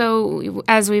 Yeah, so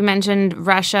as we mentioned,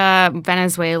 Russia,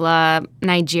 Venezuela,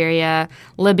 Nigeria,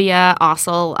 Libya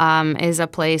also is a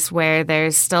place where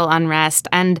there's still unrest.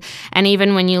 And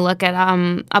even when you look at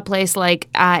a place like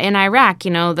in Iraq,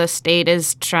 the state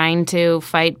is trying to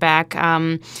fight back,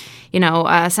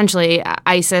 essentially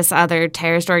ISIS, other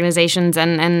terrorist organizations,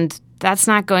 and that's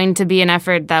not going to be an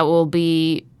effort that will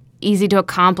be easy to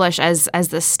accomplish as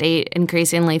the state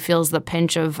increasingly feels the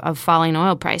pinch of falling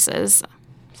oil prices.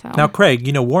 So. Now, Craig,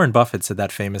 Warren Buffett said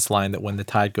that famous line that when the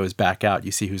tide goes back out,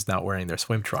 you see who's not wearing their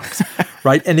swim trunks,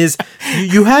 right? And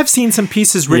you have seen some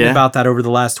pieces written about that over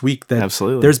the last week, that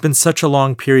Absolutely. There's been such a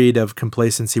long period of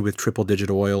complacency with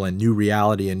triple-digit oil and new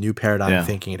reality and new paradigm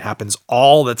thinking. It happens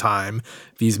all the time,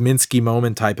 these Minsky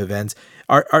moment type events.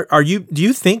 Do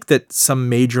you think that some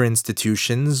major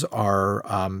institutions are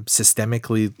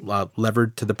systemically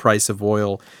levered to the price of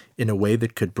oil in a way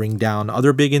that could bring down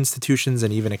other big institutions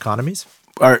and even economies?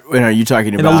 Are you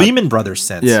talking about in a Lehman Brothers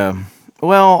sense? Yeah.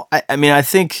 Well, I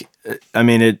think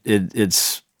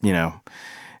it's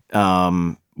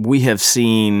we have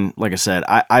seen, like I said,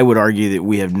 I would argue that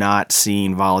we have not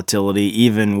seen volatility,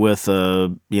 even with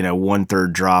a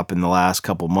 1/3 drop in the last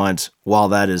couple months. While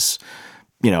that is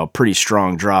a pretty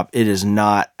strong drop, it is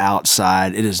not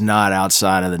outside. It is not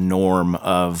outside of the norm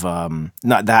of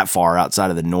not that far outside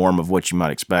of the norm of what you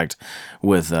might expect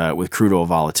with crude oil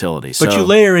volatility. But you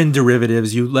layer in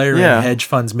derivatives, you layer Yeah. in hedge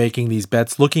funds making these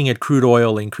bets, looking at crude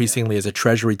oil increasingly as a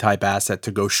treasury type asset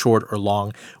to go short or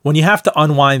long. When you have to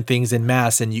unwind things in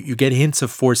mass and you get hints of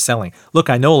forced selling.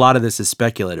 Look, I know a lot of this is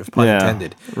speculative, pun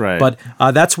intended. Right. But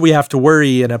that's where we have to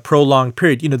worry in a prolonged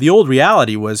period. The old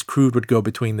reality was crude would go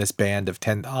between this band of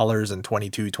 $10 and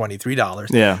 $22, $23.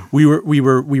 Yeah. We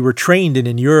were trained and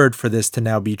inured for this to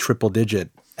now be triple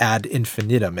digit ad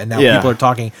infinitum. And now people are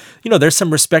talking, there's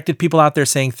some respected people out there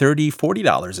saying $30,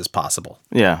 $40 is possible.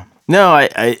 Yeah. No,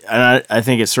 I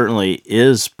think it certainly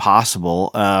is possible.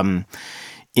 And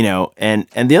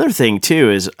the other thing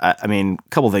too is, I mean, a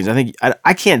couple of things. I think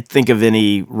I can't think of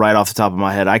any right off the top of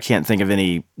my head. I can't think of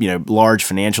any, large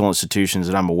financial institutions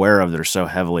that I'm aware of that are so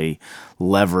heavily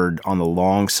levered on the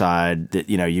long side that,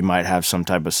 you might have some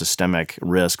type of systemic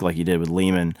risk like you did with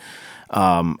Lehman.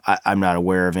 I'm not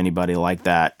aware of anybody like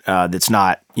that that's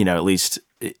not, at least,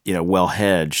 well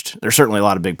hedged. There's certainly a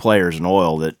lot of big players in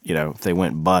oil that, if they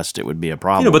went bust, it would be a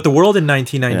problem. But the world in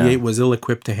 1998 was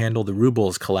ill-equipped to handle the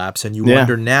ruble's collapse, and you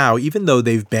wonder now, even though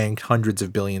they've banked hundreds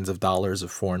of billions of dollars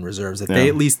of foreign reserves, that they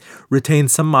at least retain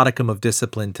some modicum of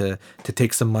discipline to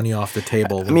take some money off the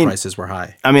table when prices were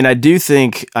high. I mean, I do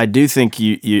think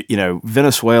you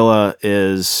Venezuela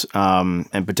is,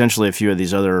 and potentially a few of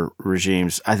these other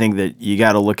regimes. I think that you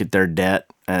got to look at their debt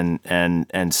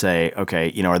and say,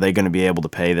 okay, are they going to be able to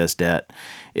pay this debt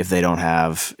if they don't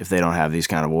have these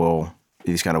kind of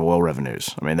oil revenues?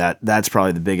 I mean, that's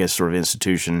probably the biggest sort of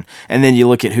institution. And then you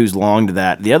look at who's long to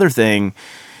that. The other thing,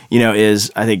 is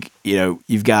I think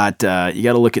you've got you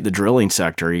got to look at the drilling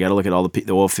sector. You got to look at all the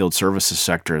oil field services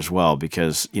sector as well,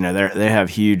 because they have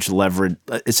huge leverage.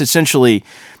 It's essentially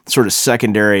sort of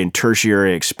secondary and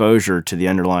tertiary exposure to the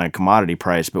underlying commodity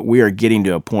price. But we are getting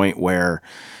to a point where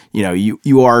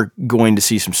you are going to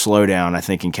see some slowdown, I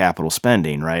think, in capital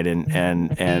spending, right? And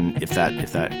if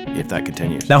that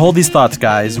continues. Now hold these thoughts,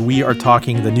 guys. We are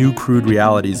talking the new crude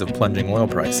realities of plunging oil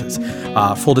prices.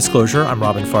 Full disclosure, I'm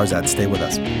Roben Farzad. Stay with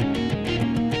us.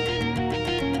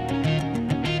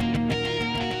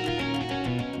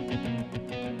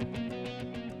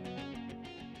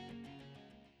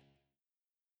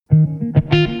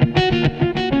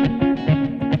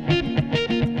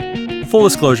 Full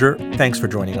disclosure, thanks for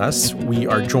joining us. We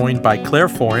are joined by Claire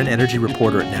Foran, energy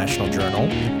reporter at National Journal,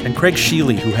 and Craig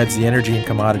Shealy, who heads the energy and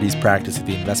commodities practice at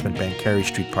the investment bank Carey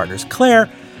Street Partners. Claire,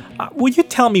 will you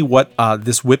tell me what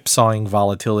this whipsawing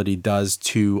volatility does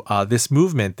to this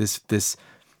movement, this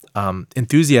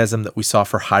enthusiasm that we saw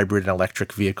for hybrid and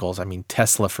electric vehicles? I mean,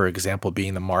 Tesla, for example,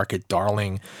 being the market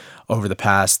darling over the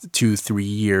past 2-3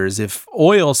 years. If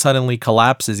oil suddenly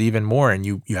collapses even more and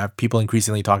you have people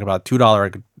increasingly talking about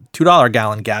 $2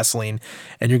 gallon gasoline,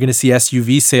 and you're going to see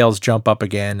SUV sales jump up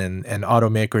again and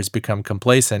automakers become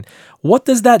complacent, what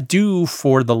does that do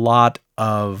for the lot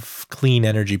of clean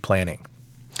energy planning?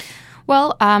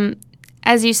 Well,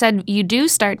 as you said, you do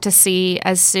start to see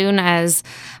as soon as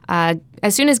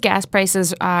gas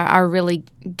prices are really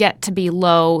get to be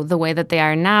low the way that they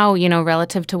are now,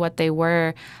 relative to what they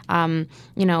were,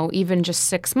 even just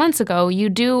 6 months ago, you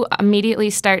do immediately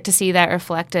start to see that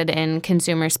reflected in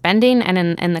consumer spending and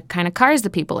in the kind of cars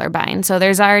that people are buying. So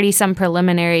there's already some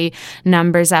preliminary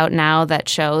numbers out now that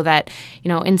show that,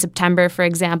 in September, for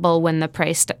example, when the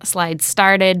price slide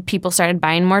started, people started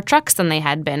buying more trucks than they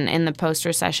had been in the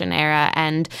post-recession era.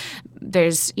 And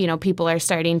there's, people are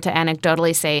starting to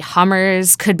anecdotally say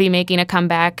Hummers could be making a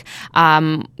comeback.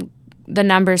 The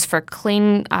numbers for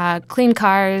clean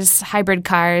cars, hybrid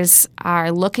cars are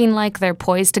looking like they're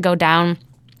poised to go down.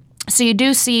 So you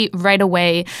do see right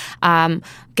away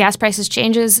gas prices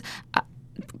change,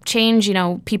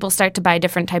 people start to buy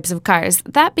different types of cars.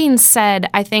 That being said,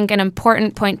 I think an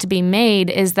important point to be made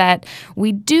is that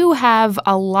we do have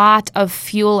a lot of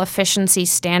fuel efficiency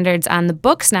standards on the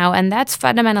books now, and that's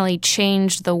fundamentally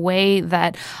changed the way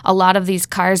that a lot of these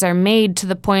cars are made, to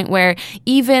the point where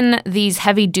even these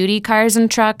heavy-duty cars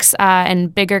and trucks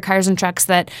and bigger cars and trucks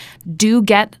that do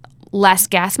get less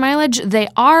gas mileage, they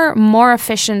are more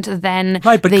efficient than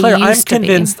right. But they Claire, used to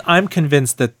be. I'm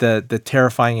convinced that the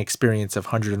terrifying experience of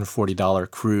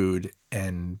 $140 crude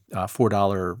and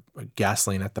 $4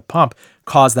 gasoline at the pump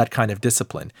caused that kind of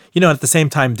discipline. At the same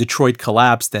time, Detroit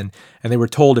collapsed, and they were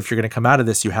told, if you're going to come out of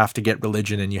this, you have to get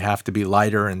religion and you have to be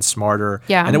lighter and smarter.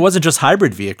 Yeah. And it wasn't just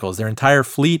hybrid vehicles; their entire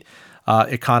fleet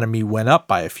economy went up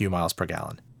by a few miles per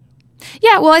gallon.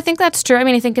 Yeah, well, I think that's true. I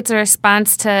mean, I think it's a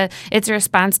response to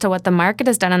what the market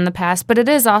has done in the past, but it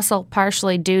is also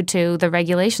partially due to the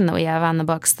regulation that we have on the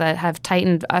books that have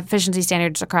tightened efficiency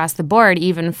standards across the board,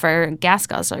 even for gas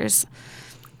guzzlers.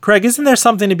 Craig, isn't there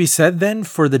something to be said then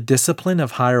for the discipline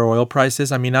of higher oil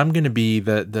prices? I mean, I'm going to be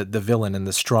the villain and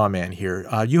the straw man here.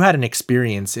 You had an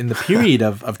experience in the period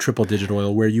of triple-digit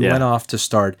oil where you went off to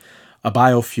start a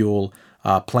biofuel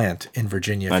plant in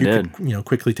Virginia. If you could,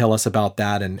 quickly tell us about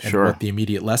that and what the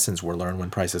immediate lessons were learned when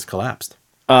prices collapsed.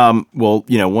 Well,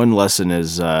 one lesson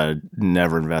is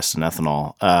never invest in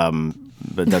ethanol.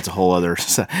 But that's a whole other,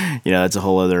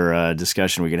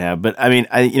 discussion we could have. But I mean,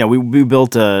 we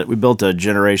built a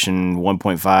Generation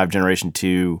 1.5, Generation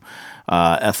 2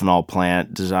 ethanol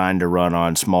plant designed to run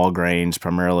on small grains,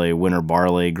 primarily winter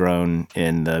barley grown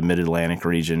in the Mid-Atlantic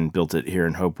region. Built it here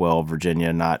in Hopewell,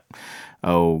 Virginia, not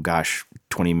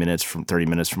 30 minutes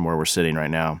from where we're sitting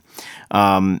right now.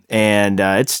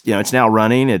 It's now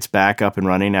running. It's back up and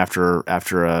running after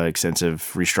a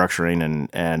extensive restructuring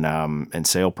and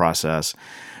sale process.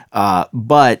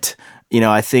 But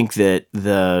I think that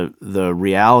the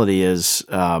reality is,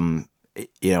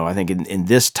 I think in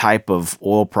this type of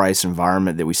oil price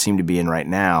environment that we seem to be in right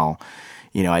now,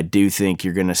 I do think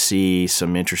you're going to see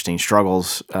some interesting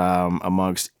struggles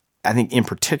amongst, I think in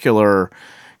particular,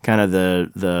 kind of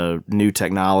the new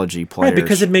technology players. Right,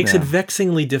 because it makes it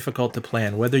vexingly difficult to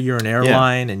plan, whether you're an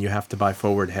airline and you have to buy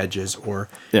forward hedges, or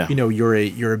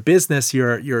you're a business,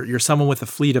 you're someone with a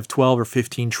fleet of 12 or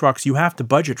 15 trucks, you have to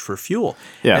budget for fuel.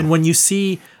 Yeah. And when you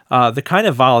see the kind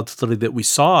of volatility that we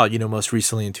saw, most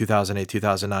recently in 2008,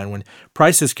 2009, when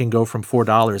prices can go from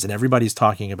 $4 and everybody's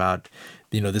talking about,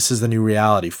 this is the new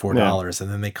reality, $4,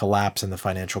 and then they collapse in the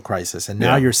financial crisis. And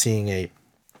now you're seeing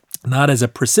not as a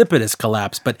precipitous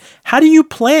collapse, but how do you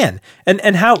plan?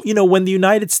 And how, when the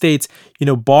United States,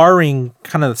 barring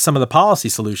kind of some of the policy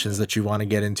solutions that you want to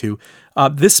get into,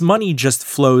 this money just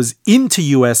flows into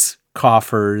U.S.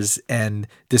 coffers and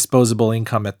disposable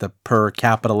income at the per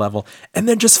capita level, and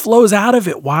then just flows out of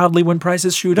it wildly when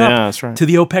prices shoot up to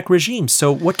the OPEC regime.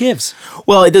 So what gives?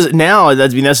 Well, it doesn't now.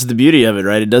 That's the beauty of it,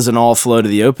 right? It doesn't all flow to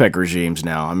the OPEC regimes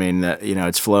now. I mean,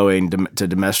 it's flowing to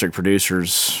domestic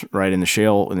producers, right, in the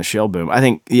shale boom. I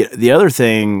think the other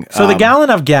thing. So the gallon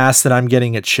of gas that I'm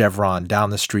getting at Chevron down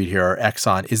the street here, or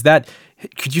Exxon, is that?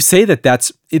 Could you say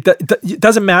that it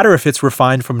doesn't matter if it's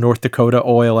refined from North Dakota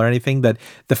oil or anything, that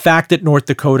the fact that North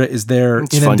Dakota is there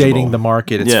inundating the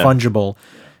market, it's fungible.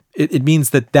 It means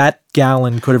that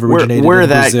gallon could have originated in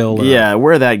Brazil.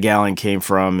 Where that gallon came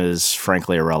from is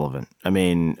frankly irrelevant. I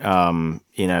mean, there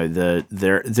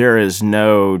is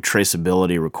no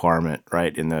traceability requirement,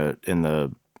 right, in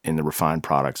the refined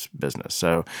products business.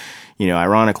 So,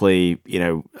 ironically,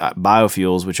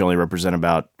 biofuels, which only represent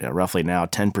about roughly now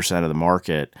 10% of the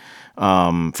market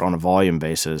on a volume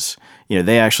basis,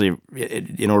 they actually,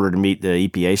 in order to meet the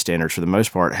EPA standards, for the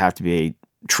most part, have to be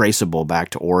traceable back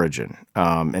to origin.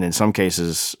 And in some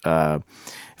cases,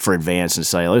 for advanced and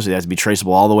cellulose, it has to be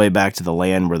traceable all the way back to the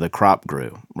land where the crop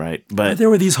grew, right? But there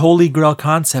were these holy grail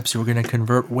concepts. We're going to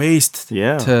convert waste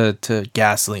to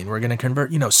gasoline. We're going to convert,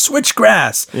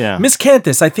 switchgrass. Yeah.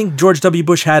 Miscanthus. I think George W.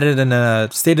 Bush had it in a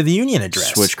State of the Union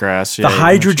address. Switchgrass. The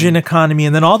hydrogen economy,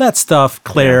 and then all that stuff,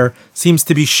 Claire, seems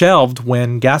to be shelved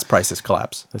when gas prices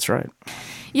collapse. That's right.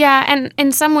 Yeah, and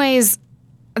in some ways,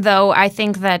 though, I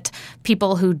think that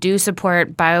people who do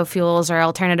support biofuels or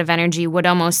alternative energy would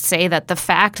almost say that the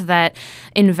fact that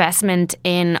investment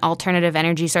in alternative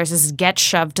energy sources gets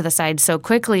shoved to the side so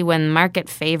quickly when market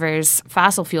favors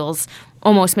fossil fuels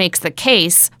almost makes the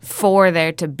case for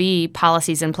there to be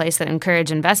policies in place that encourage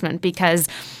investment, because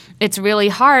it's really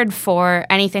hard for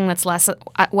anything that's less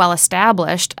well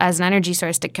established as an energy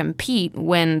source to compete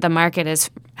when the market is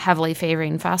heavily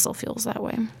favoring fossil fuels that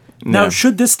way. Now,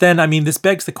 should this then, this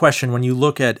begs the question, when you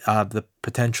look at the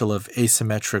potential of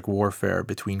asymmetric warfare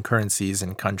between currencies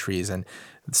and countries, and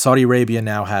Saudi Arabia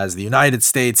now has the United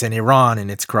States and Iran in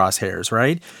its crosshairs,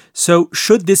 right? So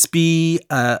should this be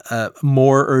a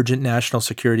more urgent national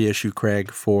security issue,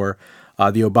 Craig, for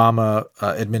the Obama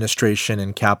administration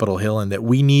and Capitol Hill, and that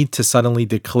we need to suddenly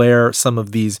declare some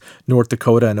of these North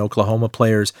Dakota and Oklahoma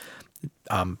players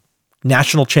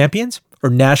national champions? or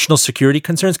national security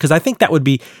concerns? Because I think that would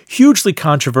be hugely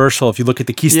controversial if you look at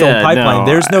the Keystone Pipeline.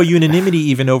 There's no unanimity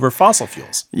even over fossil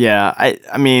fuels. Yeah,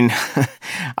 I mean,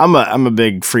 I'm a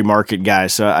big free market guy,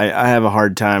 so I have a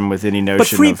hard time with any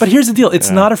notion But here's the deal. It's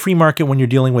not a free market when you're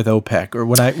dealing with OPEC, or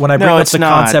when I bring up the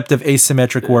concept of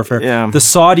asymmetric warfare. The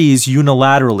Saudis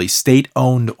unilaterally,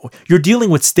 state-owned, you're dealing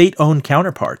with state-owned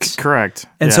counterparts. Correct.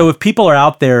 And so if people are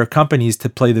out there, companies, to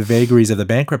play the vagaries of the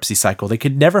bankruptcy cycle, they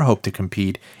could never hope to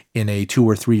compete in a 2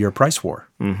 or 3 year price war.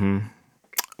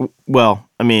 Mm-hmm. Well,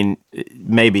 I mean,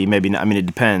 maybe not. I mean, it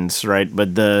depends, right?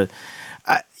 But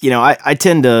I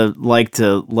tend to like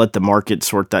to let the market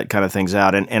sort that kind of things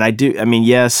out, and I do. I mean,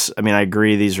 yes. I mean, I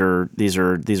agree. These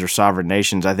are sovereign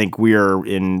nations. I think we are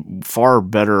in far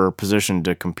better position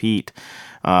to compete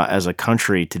as a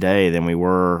country today than we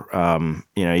were,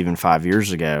 even 5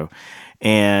 years ago.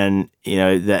 And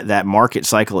that market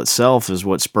cycle itself is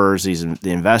what spurs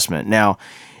the investment. Now,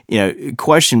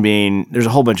 question being, there's a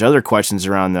whole bunch of other questions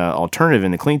around the alternative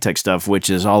and the clean tech stuff, which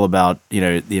is all about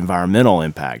the environmental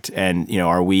impact. And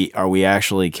are we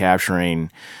actually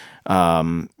capturing, are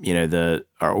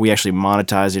we actually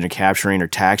monetizing or capturing or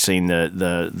taxing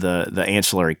the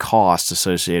ancillary costs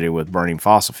associated with burning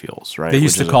fossil fuels? Right. They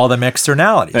used to call them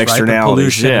externalities, right? The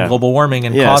pollution and global warming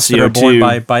and costs CO2. That are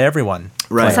borne by everyone.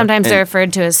 Right. Sometimes they're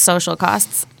referred to as social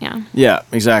costs. Yeah. Yeah,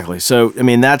 exactly. So, I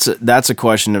mean, that's a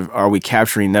question of, are we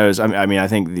capturing those? I mean, I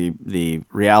think the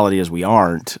reality is we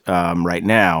aren't right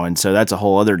now, and so that's a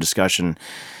whole other discussion.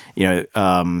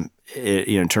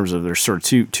 In terms of, there's sort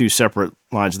of two separate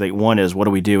lines. I think one is, what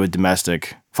do we do with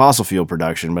domestic fossil fuel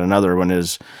production, but another one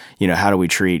is, how do we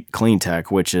treat clean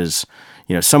tech, which is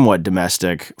somewhat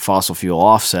domestic fossil fuel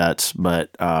offsets. But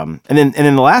and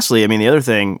then lastly, I mean, the other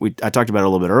thing I talked about it a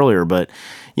little bit earlier, but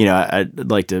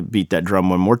I'd like to beat that drum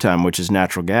one more time, which is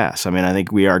natural gas. I mean, I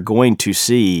think we are going to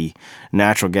see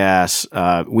natural gas.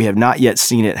 We have not yet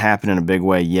seen it happen in a big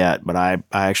way yet, but I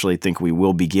actually think we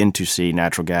will begin to see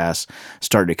natural gas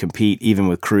start to compete even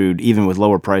with crude, even with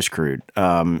lower price crude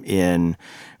in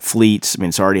fleets. I mean,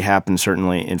 it's already happened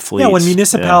certainly in fleets. Yeah, when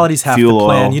municipalities have to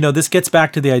plan, oil. This gets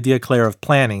back to the idea, Claire, of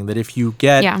planning, that if you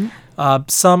get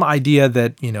some idea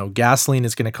that, gasoline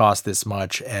is going to cost this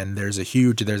much, and there's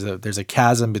a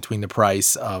chasm between the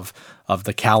price of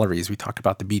the calories. We talked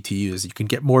about the BTUs. You can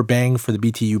get more bang for the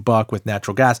BTU buck with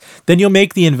natural gas. Then you'll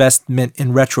make the investment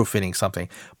in retrofitting something.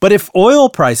 But if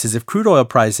crude oil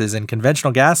prices and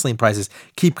conventional gasoline prices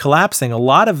keep collapsing, a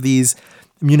lot of these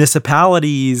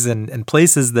municipalities and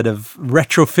places that have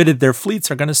retrofitted their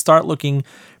fleets are going to start looking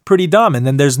pretty dumb. And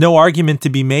then there's no argument to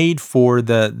be made for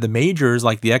the majors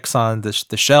like the Exxon,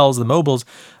 the Shells, the Mobiles,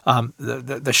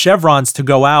 the Chevrons to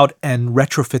go out and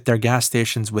retrofit their gas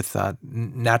stations with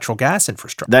natural gas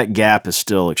infrastructure. That gap is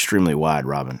still extremely wide,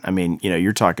 Robin. I mean,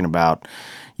 you're talking about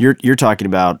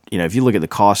if you look at the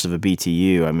cost of a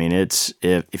BTU, I mean, it's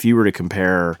if you were to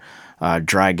compare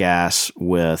dry gas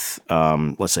with,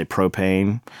 let's say,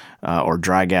 propane, or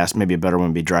dry gas. Maybe a better one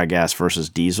would be dry gas versus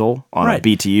diesel on a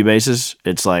BTU basis.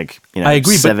 It's like I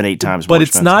agree, 7-8 times more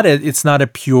expensive. But it's not a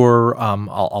pure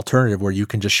alternative where you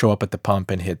can just show up at the pump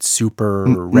and hit super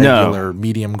regular,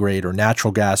 medium grade, or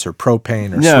natural gas, or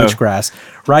propane, or switchgrass.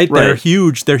 Right? They're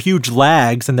huge. They're huge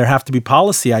lags, and there have to be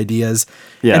policy ideas.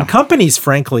 Yeah. And companies,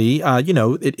 frankly,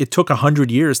 it took 100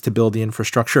 years to build the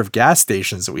infrastructure of gas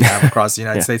stations that we have across the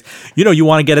United States. You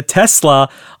want to get a Tesla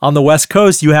on the West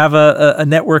Coast, you have a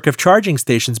network of charging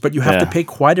stations, but you have to pay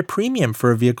quite a premium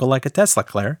for a vehicle like a Tesla,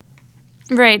 Claire.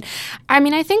 Right. I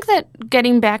mean, I think that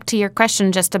getting back to your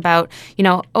question just about,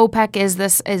 OPEC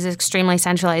is extremely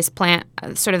centralized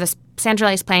sort of this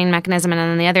centralized planning mechanism, and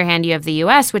on the other hand, you have the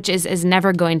U.S., which is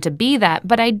never going to be that.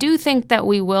 But I do think that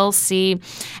we will see,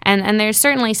 and there's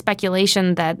certainly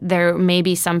speculation that there may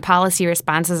be some policy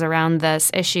responses around this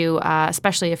issue,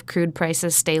 especially if crude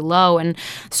prices stay low. And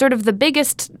sort of the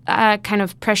biggest kind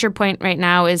of pressure point right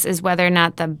now is whether or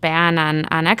not the ban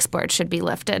on exports should be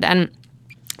lifted. And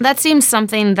that seems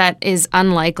something that is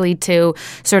unlikely to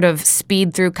sort of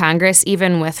speed through Congress,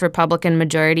 even with Republican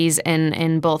majorities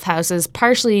in both houses,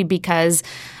 partially because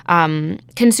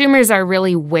consumers are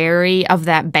really wary of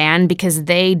that ban because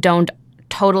they don't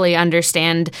totally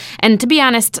understand. And to be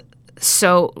honest,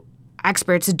 so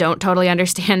experts don't totally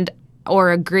understand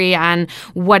or agree on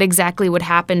what exactly would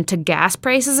happen to gas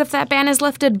prices if that ban is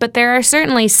lifted, but there are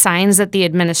certainly signs that the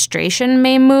administration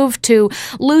may move to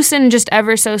loosen just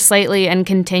ever so slightly and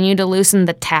continue to loosen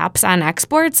the taps on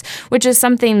exports, which is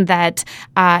something that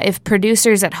if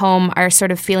producers at home are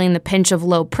sort of feeling the pinch of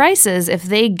low prices, if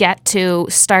they get to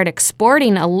start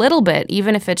exporting a little bit,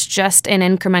 even if it's just in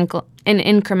in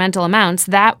incremental amounts,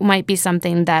 that might be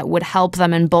something that would help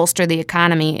them and bolster the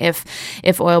economy if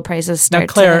oil prices start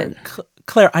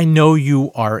Claire, I know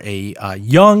you are a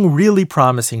young, really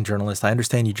promising journalist. I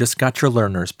understand you just got your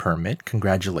learner's permit.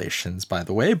 Congratulations, by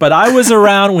the way. But I was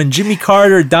around when Jimmy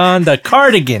Carter donned a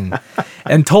cardigan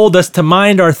and told us to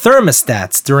mind our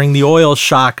thermostats during the oil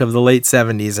shock of the late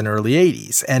 70s and early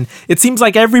 80s. And it seems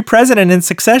like every president in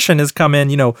succession has come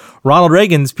in. Ronald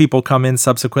Reagan's people come in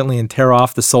subsequently and tear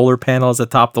off the solar panels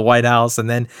atop the White House. And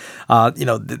then,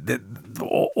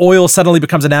 oil suddenly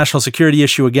becomes a national security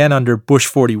issue again under Bush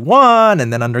 41,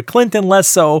 and then under Clinton less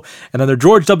so, and under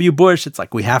George W. Bush, it's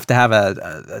like we have to have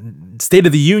a State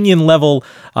of the Union level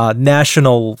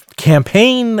national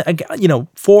campaign,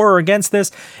 for or against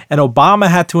this, and Obama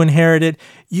had to inherit it.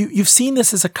 You've seen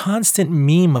this as a constant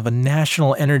meme of a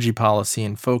national energy policy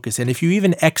in focus, and if you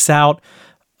even X out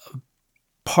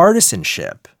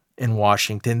partisanship in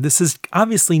Washington, this is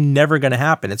obviously never going to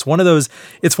happen. It's one of those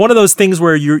things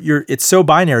where it's so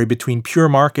binary between pure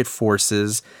market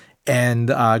forces and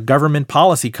government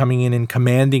policy coming in and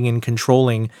commanding and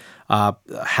controlling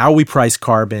how we price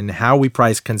carbon, how we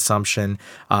price consumption,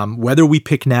 whether we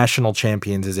pick national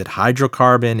champions. Is it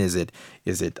hydrocarbon? Is it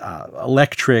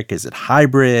electric? Is it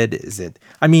hybrid? It's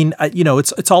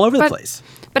all over the place.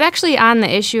 But actually, on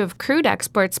the issue of crude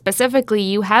exports specifically,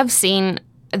 you have seen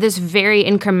this very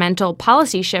incremental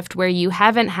policy shift where you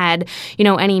haven't had,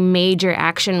 any major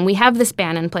action. We have this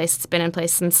ban in place. It's been in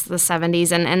place since the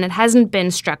 70s, and it hasn't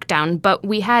been struck down. But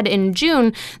we had in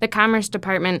June, the Commerce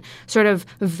Department sort of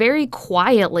very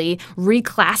quietly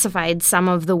reclassified some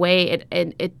of the way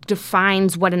it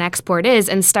defines what an export is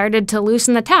and started to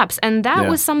loosen the taps. And that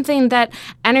was something that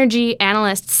energy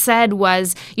analysts said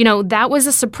was, that was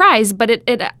a surprise, but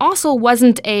it also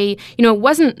wasn't it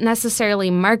wasn't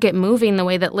necessarily market moving the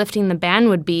way that lifting the ban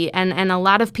would be. And a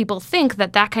lot of people think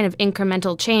that kind of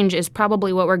incremental change is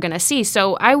probably what we're going to see.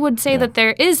 So I would say that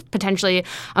there is potentially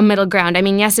a middle ground. I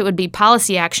mean, yes, it would be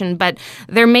policy action, but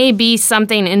there may be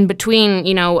something in between,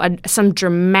 some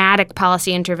dramatic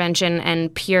policy intervention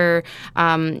and pure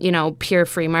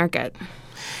free market.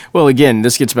 Well, again,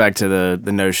 this gets back to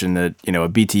the notion that, a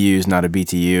BTU is not a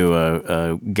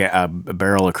BTU, a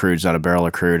barrel of crude is not a barrel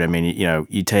of crude. I mean,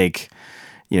 you take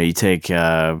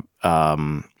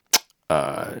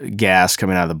gas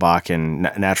coming out of the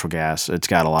Bakken, natural gas. It's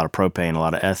got a lot of propane, a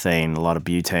lot of ethane, a lot of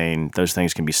butane. Those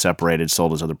things can be separated,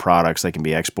 sold as other products. They can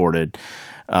be exported.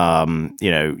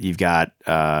 You've got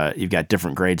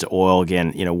different grades of oil.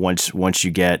 Again, once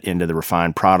you get into the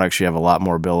refined products, you have a lot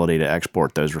more ability to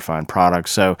export those refined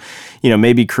products. So,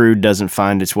 maybe crude doesn't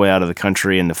find its way out of the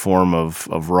country in the form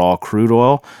of raw crude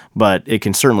oil, but it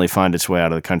can certainly find its way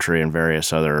out of the country in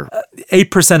various other.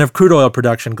 8% of crude oil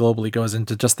production globally goes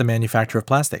into just the manufacture of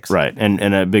plastics. Right,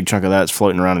 and a big chunk of that's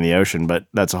floating around in the ocean, but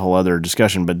that's a whole other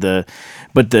discussion. But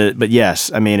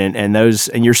yes, I mean,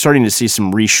 and you're starting to see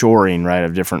some reshoring, right,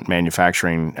 of different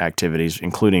manufacturing activities,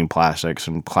 including plastics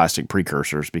and plastic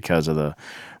precursors, because of the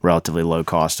relatively low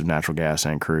cost of natural gas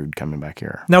and crude coming back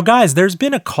here. Now, guys, there's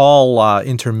been a call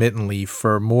intermittently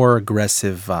for more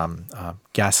aggressive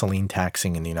gasoline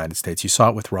taxing in the United States. You saw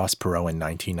it with Ross Perot in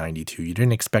 1992. You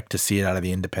didn't expect to see it out of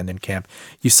the independent camp.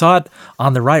 You saw it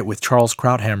on the right with Charles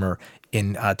Krauthammer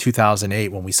in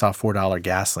 2008 when we saw $4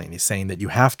 gasoline. He's saying that you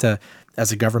have to,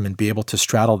 as a government, be able to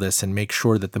straddle this and make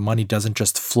sure that the money doesn't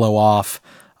just flow off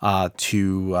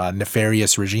to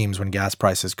nefarious regimes when gas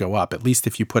prices go up. At least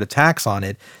if you put a tax on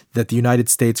it, that the United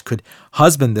States could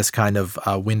husband this kind of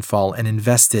windfall and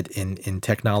invest it in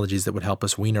technologies that would help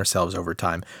us wean ourselves over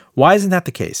time. Why isn't that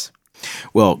the case?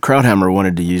 Well, Krauthammer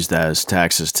wanted to use that as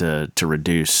taxes to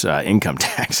reduce income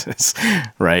taxes,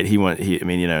 right?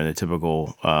 The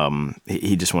typical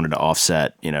he just wanted to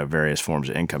offset various forms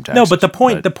of income taxes. No, but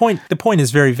the point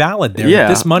is very valid there. Yeah,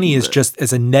 this money is just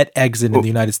as a net exit in the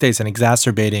United States and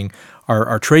exacerbating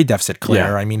our trade deficit,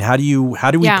 Claire. Yeah. I mean, how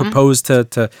do we propose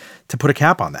to put a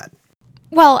cap on that?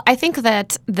 Well, I think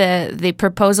that the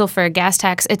proposal for a gas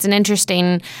tax, it's an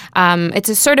interesting, it's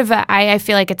a sort of, I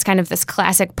feel like it's kind of this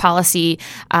classic policy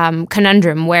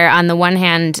conundrum where on the one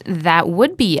hand, that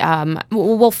would be,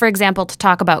 for example, to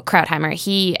talk about Krauthammer,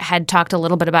 he had talked a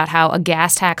little bit about how a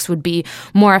gas tax would be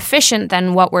more efficient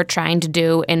than what we're trying to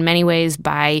do in many ways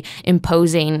by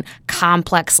imposing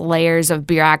complex layers of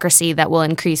bureaucracy that will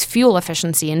increase fuel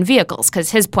efficiency in vehicles.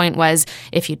 Because his point was,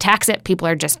 if you tax it, people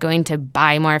are just going to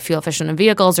buy more fuel-efficient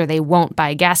vehicles or they won't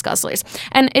buy gas guzzlers.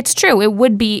 And it's true. It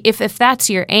would be, if that's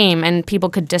your aim, and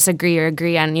people could disagree or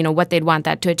agree on, what they'd want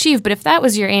that to achieve, but if that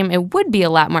was your aim, it would be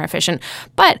a lot more efficient.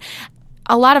 But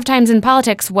a lot of times in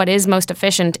politics, what is most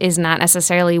efficient is not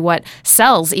necessarily what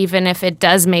sells, even if it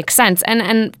does make sense.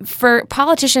 And for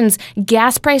politicians,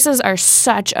 gas prices are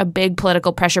such a big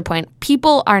political pressure point.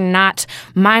 People are not,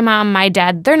 my mom, my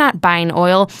dad, they're not buying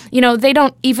oil. They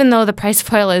don't, even though the price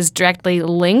of oil is directly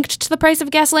linked to the price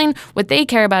of gasoline, what they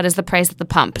care about is the price at the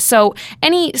pump. So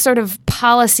any sort of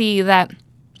policy that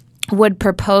would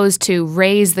propose to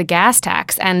raise the gas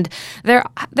tax, and there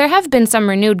have been some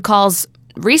renewed calls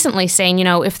recently saying,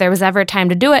 if there was ever a time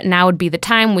to do it, now would be the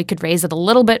time. We could raise it a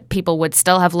little bit. People would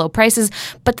still have low prices.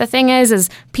 But the thing is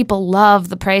people love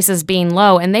the prices being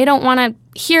low, and they don't want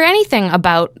to hear anything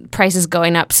about prices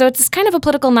going up. So it's kind of a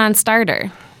political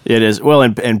non-starter. It is. Well,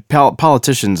 and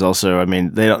politicians also, I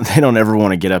mean, they don't ever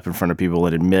want to get up in front of people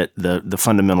and admit the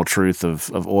fundamental truth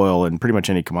of oil and pretty much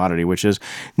any commodity, which is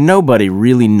nobody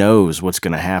really knows what's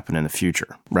going to happen in the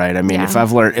future, right? I mean, if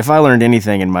I learned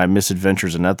anything in my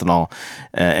misadventures in ethanol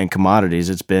and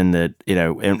commodities, it's been that,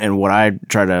 and what I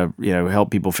try to, help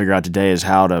people figure out today is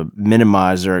how to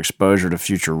minimize their exposure to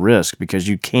future risk, because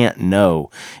you can't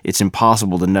know. It's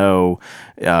impossible to know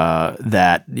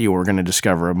that you are going to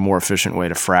discover a more efficient way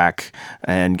to frack,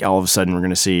 and all of a sudden we're going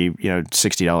to see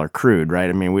 $60 crude, right?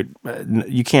 I mean,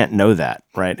 you can't know that,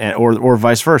 right? And or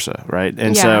vice versa, right?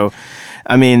 And so,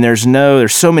 I mean, there's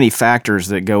so many factors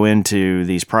that go into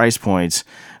these price points.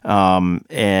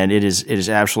 And it is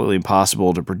absolutely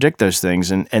impossible to predict those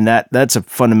things, and that's a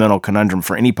fundamental conundrum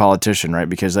for any politician, right?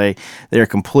 Because they are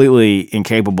completely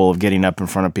incapable of getting up in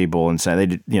front of people and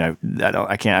saying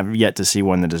I've yet to see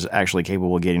one that is actually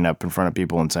capable of getting up in front of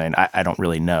people and saying I don't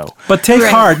really know. But take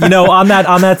heart, on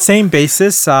that same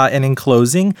basis, and in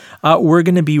closing, we're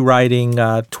going to be riding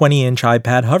 20-inch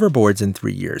iPad hoverboards in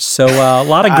 3 years, so a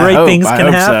lot of great things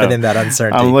can happen in that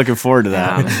uncertainty. I'm looking forward to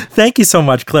that. Thank you so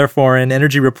much, Claire Foran,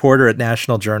 energy reporter at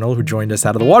National Journal, who joined us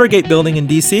out of the Watergate building in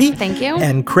D.C. Thank you.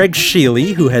 And Craig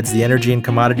Sheely, who heads the energy and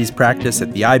commodities practice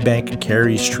at the iBank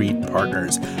Carey Street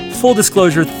Partners. Full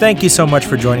disclosure, thank you so much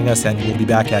for joining us, and we'll be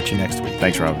back at you next week.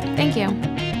 Thanks, Rob. Thank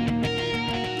you.